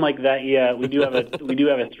a system like that yet. We do have a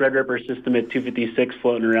Threadripper system at 256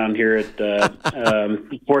 floating around here at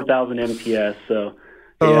 4,000 MPS. So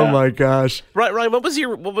Oh my gosh! Right, Ryan. What was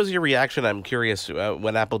your reaction? I'm curious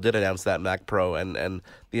when Apple did announce that Mac Pro and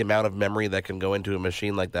the amount of memory that can go into a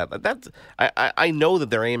machine like that. That's I know that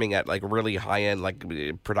they're aiming at like really high end like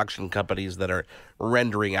production companies that are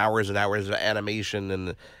rendering hours and hours of animation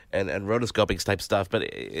and rotoscoping type stuff, but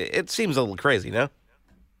it seems a little crazy, no?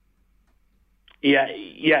 Yeah,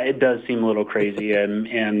 it does seem a little crazy,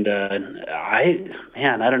 and I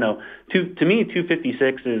don't know. To me,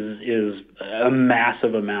 256 is a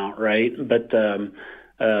massive amount, right? But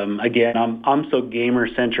again, I'm so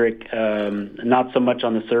gamer centric, not so much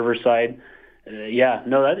on the server side.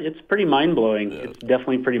 It's pretty mind blowing. It's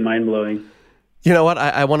definitely pretty mind blowing. You know what?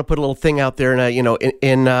 I want to put a little thing out there, and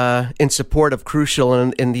in support of Crucial,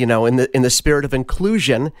 and in the spirit of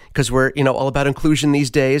inclusion, because we're all about inclusion these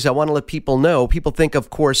days. I want to let people know. People think, of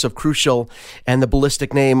course, of Crucial and the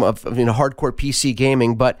ballistic name of hardcore PC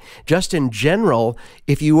gaming, but just in general,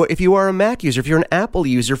 if you are a Mac user, if you're an Apple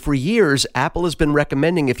user, for years, Apple has been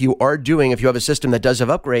recommending if you have a system that does have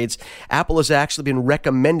upgrades, Apple has actually been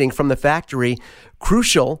recommending from the factory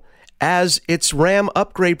Crucial as its RAM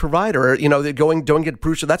upgrade provider. Don't get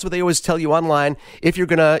Crucial. That's what they always tell you online. If you're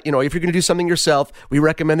gonna do something yourself, we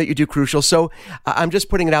recommend that you do Crucial. So I'm just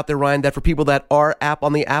putting it out there, Ryan, that for people that are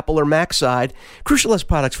on the Apple or Mac side, Crucial has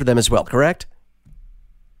products for them as well. Correct?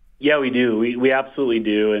 Yeah, we do. We absolutely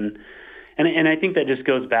do, and I think that just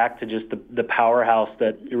goes back to just the powerhouse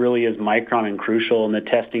that really is Micron and Crucial, and the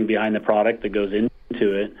testing behind the product that goes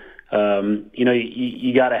into it.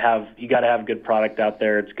 You gotta have good product out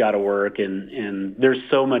there. It's gotta work, and there's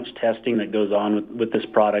so much testing that goes on with this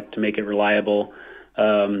product to make it reliable.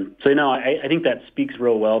 I think that speaks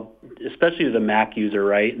real well, especially to the Mac user,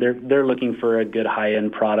 right? They're looking for a good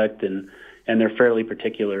high-end product, and they're fairly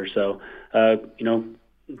particular. So,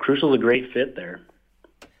 Crucial's a great fit there.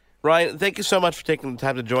 Ryan, thank you so much for taking the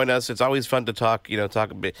time to join us. It's always fun to talk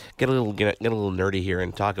a bit, get a little nerdy here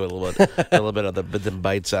and talk a little bit of the bits and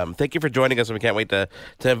bites. Thank you for joining us, and we can't wait to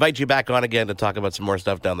invite you back on again to talk about some more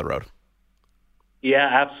stuff down the road. Yeah,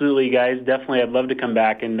 absolutely, guys. Definitely, I'd love to come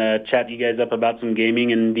back and chat you guys up about some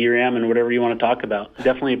gaming and DRAM and whatever you want to talk about.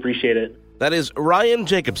 Definitely appreciate it. That is Ryan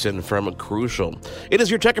Jacobson from Crucial. It is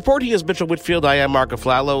your Tech Report. He is Mitchell Whitfield. I am Mark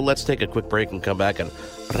Aflalo. Let's take a quick break and come back and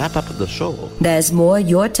wrap up the show. There's more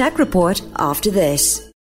Your Tech Report after this.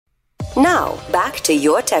 Now, back to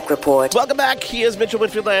Your Tech Report. Welcome back. He is Mitchell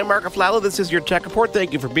Whitfield. I am Mark Aflalo. This is your Tech Report.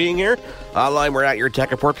 Thank you for being here. Online, we're at Your Tech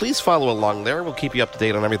Report. Please follow along there. We'll keep you up to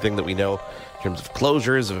date on everything that we know in terms of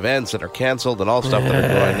closures, events that are canceled, and all stuff that are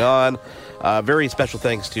going on. Very special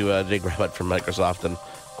thanks to Jay Grabbett from Microsoft and,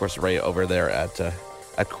 of course, Ray over there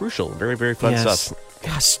at Crucial. Very, very fun stuff.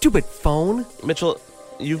 God, stupid phone. Mitchell,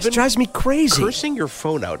 it drives me crazy. Cursing your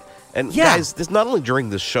phone out. And guys, this not only during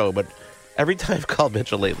this show, but every time I've called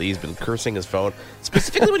Mitchell lately, he's been cursing his phone.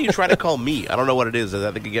 Specifically when you try to call me. I don't know what it is.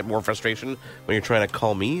 I think you get more frustration when you're trying to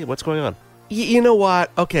call me. What's going on? You know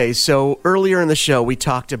what? Okay, so earlier in the show, we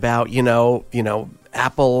talked about,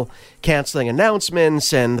 Apple canceling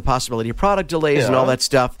announcements and the possibility of product delays and all that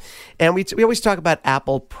stuff. And we always talk about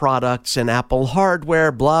Apple products and Apple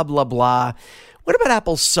hardware, blah, blah, blah. What about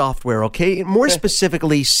Apple software, okay? More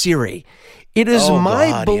specifically, Siri. It is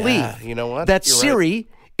my belief you know what? that You're Siri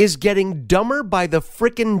is getting dumber by the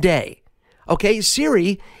frickin' day. Okay,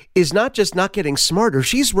 Siri is not just not getting smarter,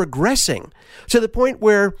 she's regressing to the point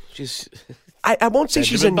where I won't say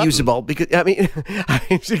she's unusable because,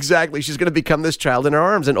 exactly, she's going to become this child in her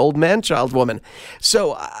arms, an old man-child woman.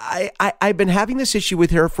 So I've been having this issue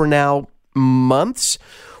with her for now months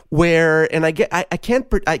and I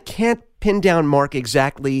can't pin down, Mark,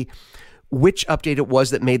 exactly which update it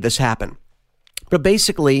was that made this happen. But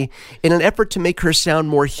basically, in an effort to make her sound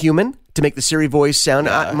more human, to make the Siri voice sound,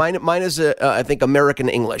 mine is I think American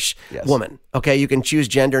English woman. Okay, you can choose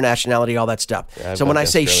gender, nationality, all that stuff. Yeah, so when I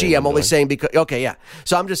say she, I'm only saying because. Okay, yeah.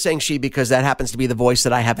 So I'm just saying she because that happens to be the voice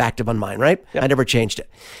that I have active on mine, right? Yep. I never changed it.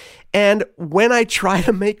 And when I try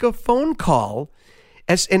to make a phone call,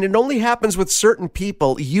 and it only happens with certain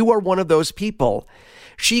people, you are one of those people.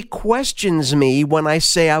 She questions me when I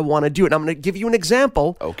say I want to do it. I'm going to give you an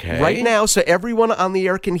example right now so everyone on the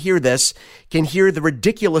air can hear this, can hear the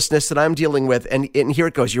ridiculousness that I'm dealing with. And here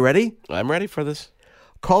it goes. You ready? I'm ready for this.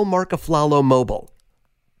 Call Mark Aflalo Mobile.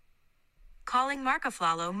 Calling Mark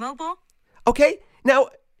Aflalo Mobile? Okay. Now,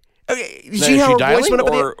 is she dialing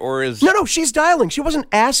or is... No, she's dialing. She wasn't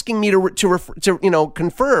asking me to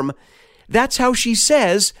confirm. That's how she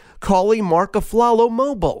says, calling Mark Aflalo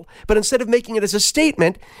Mobile. But instead of making it as a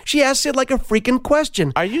statement, she asks it like a freaking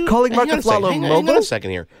question. Are you calling Mark Aflalo Mobile? Hang on a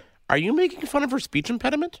second here. Are you making fun of her speech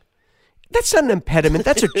impediment? That's not an impediment.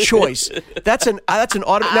 That's a choice. That's an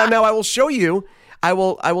automatic. Now I will show you. I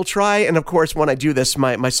will try, and of course, when I do this,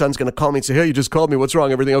 my son's going to call me and say, "Hey, you just called me. What's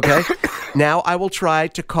wrong? Everything okay?" Now I will try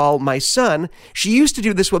to call my son. She used to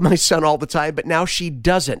do this with my son all the time, but now she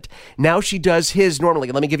doesn't. Now she does his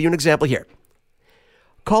normally. Let me give you an example here.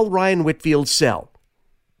 Call Ryan Whitfield's cell.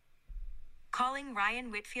 Calling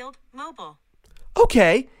Ryan Whitfield Mobile.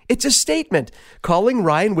 Okay, it's a statement. Calling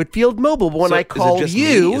Ryan Whitfield Mobile. But when I call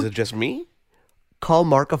you... Is it just me? Call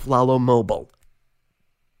Mark Aflalo Mobile.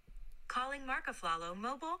 Calling Mark Aflalo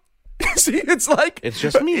Mobile. See, it's like... It's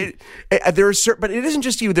just me. But it isn't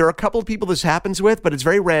just you. There are a couple of people this happens with, but it's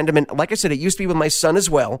very random. And like I said, it used to be with my son as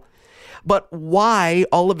well. But why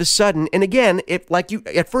all of a sudden? And again, if like you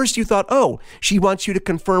at first you thought, oh, she wants you to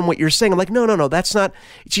confirm what you're saying. I'm like, no, that's not.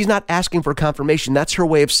 She's not asking for confirmation. That's her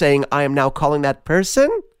way of saying I am now calling that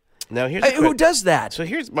person. Now here's who does that. So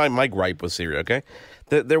here's my gripe with Siri. Okay,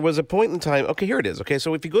 there was a point in time. Okay, here it is. Okay,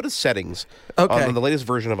 so if you go to settings on the latest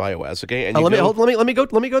version of iOS, okay, and let me go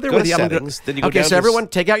there with you. Settings, then you go okay, down so everyone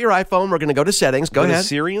take out your iPhone. We're going to go to settings. Go ahead. To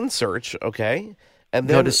Siri and search. Okay. And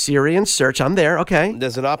then go to Siri and search. I'm there. Okay.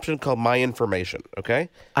 There's an option called My Information. Okay.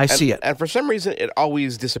 I see it. And for some reason, it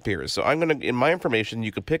always disappears. So I'm in My Information,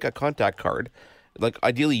 you could pick a contact card, like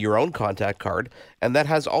ideally your own contact card, and that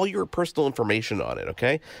has all your personal information on it.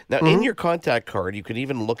 Okay. Now in your contact card, you can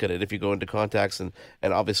even look at it if you go into contacts and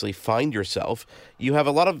obviously find yourself. You have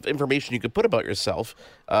a lot of information you could put about yourself.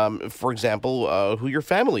 For example, who your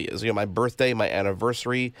family is. My birthday, my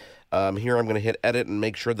anniversary. Here I'm going to hit edit and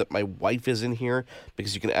make sure that my wife is in here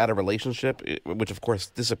because you can add a relationship, which of course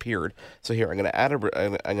disappeared. So here I'm going to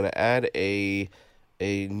add a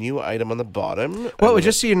new item on the bottom. Well,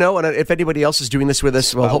 just so you know, and if anybody else is doing this with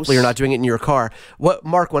us, well, hopefully you're not doing it in your car.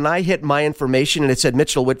 Mark, when I hit My Information and it said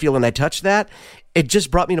Mitchell Whitfield and I touched that, it just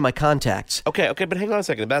brought me to my contacts. Okay, but hang on a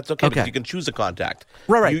second. That's okay. Because you can choose a contact.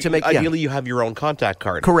 Right. Ideally, you have your own contact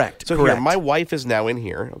card. Correct. So here, my wife is now in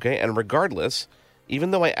here. Okay, and regardless.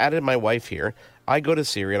 Even though I added my wife here, I go to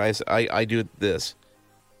Siri and I do this.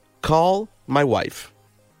 Call my wife.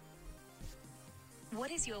 What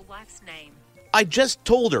is your wife's name? I just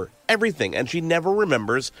told her everything, and she never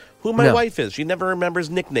remembers who my wife is. She never remembers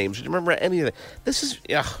nicknames. She doesn't remember anything. This is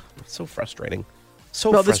so frustrating.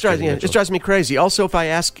 This drives me crazy. Also,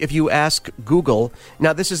 if you ask Google,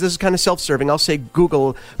 now this is kind of self-serving. I'll say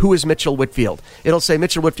Google, who is Mitchell Whitfield? It'll say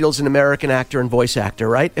Mitchell Whitfield's an American actor and voice actor,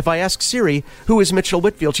 right? If I ask Siri, who is Mitchell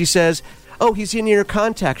Whitfield? She says, oh, he's in your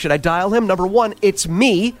contact. Should I dial him? Number one, it's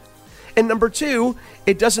me. And number two,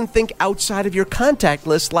 it doesn't think outside of your contact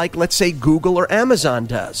list like, let's say, Google or Amazon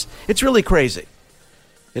does. It's really crazy.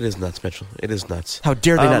 It is nuts, Mitchell. It is nuts. How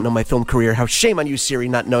dare they not know my film career? How shame on you, Siri,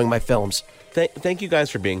 not knowing my films. Thank you guys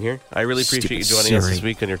for being here. I really appreciate you joining us this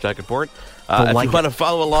week on Your Tech Report. If you want to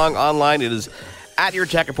follow along online, it is at Your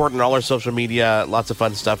Tech Report and all our social media. Lots of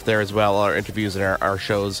fun stuff there as well, our interviews and our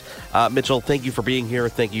shows. Mitchell, thank you for being here.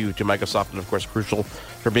 Thank you to Microsoft and, of course, Crucial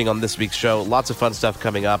for being on this week's show. Lots of fun stuff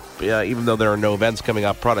coming up. Even though there are no events coming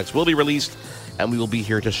up, products will be released, and we will be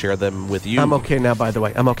here to share them with you. I'm okay now, by the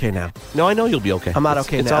way. I'm okay now. No, I know you'll be okay. I'm not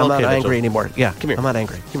okay now. I'm not angry anymore. Yeah, come here. I'm not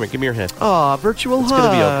angry. Come here. Give me your hand. Aw, virtual hug. It's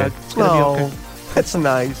going to be okay. It's going to be okay. That's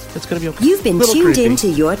nice. It's going to be okay. You've been tuned into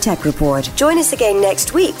Your Tech Report. Join us again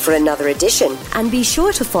next week for another edition. And be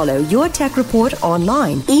sure to follow Your Tech Report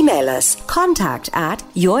online. Email us,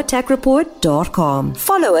 contact@yourtechreport.com.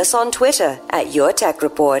 Follow us on Twitter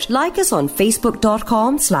 @YourTechReport. Like us on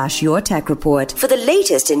Facebook.com/YourTechReport for the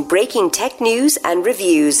latest in breaking tech news and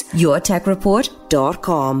reviews.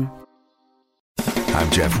 YourTechReport.com. I'm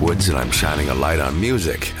Jeff Woods, and I'm shining a light on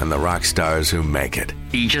music and the rock stars who make it.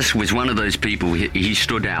 He just was one of those people. He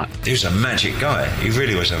stood out. He was a magic guy. He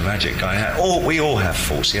really was a magic guy. We all have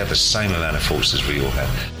faults. He had the same amount of faults as we all had.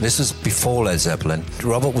 This was before Led Zeppelin.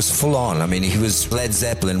 Robert was full on. I mean, he was Led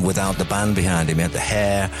Zeppelin without the band behind him. He had the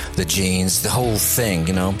hair, the jeans, the whole thing,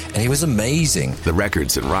 and he was amazing. The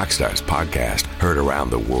Records and Rockstars podcast, heard around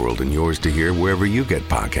the world and yours to hear wherever you get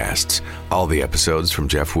podcasts. All the episodes from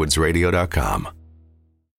JeffWoodsRadio.com.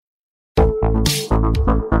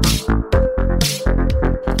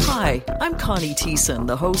 Hi, I'm Connie Thiessen,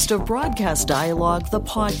 the host of Broadcast Dialogue, the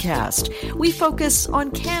podcast. We focus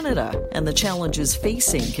on Canada and the challenges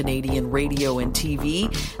facing Canadian radio and TV,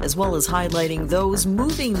 as well as highlighting those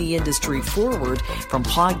moving the industry forward from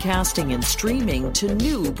podcasting and streaming to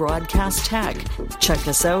new broadcast tech. Check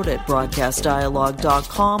us out at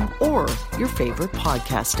broadcastdialogue.com or your favorite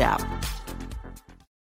podcast app.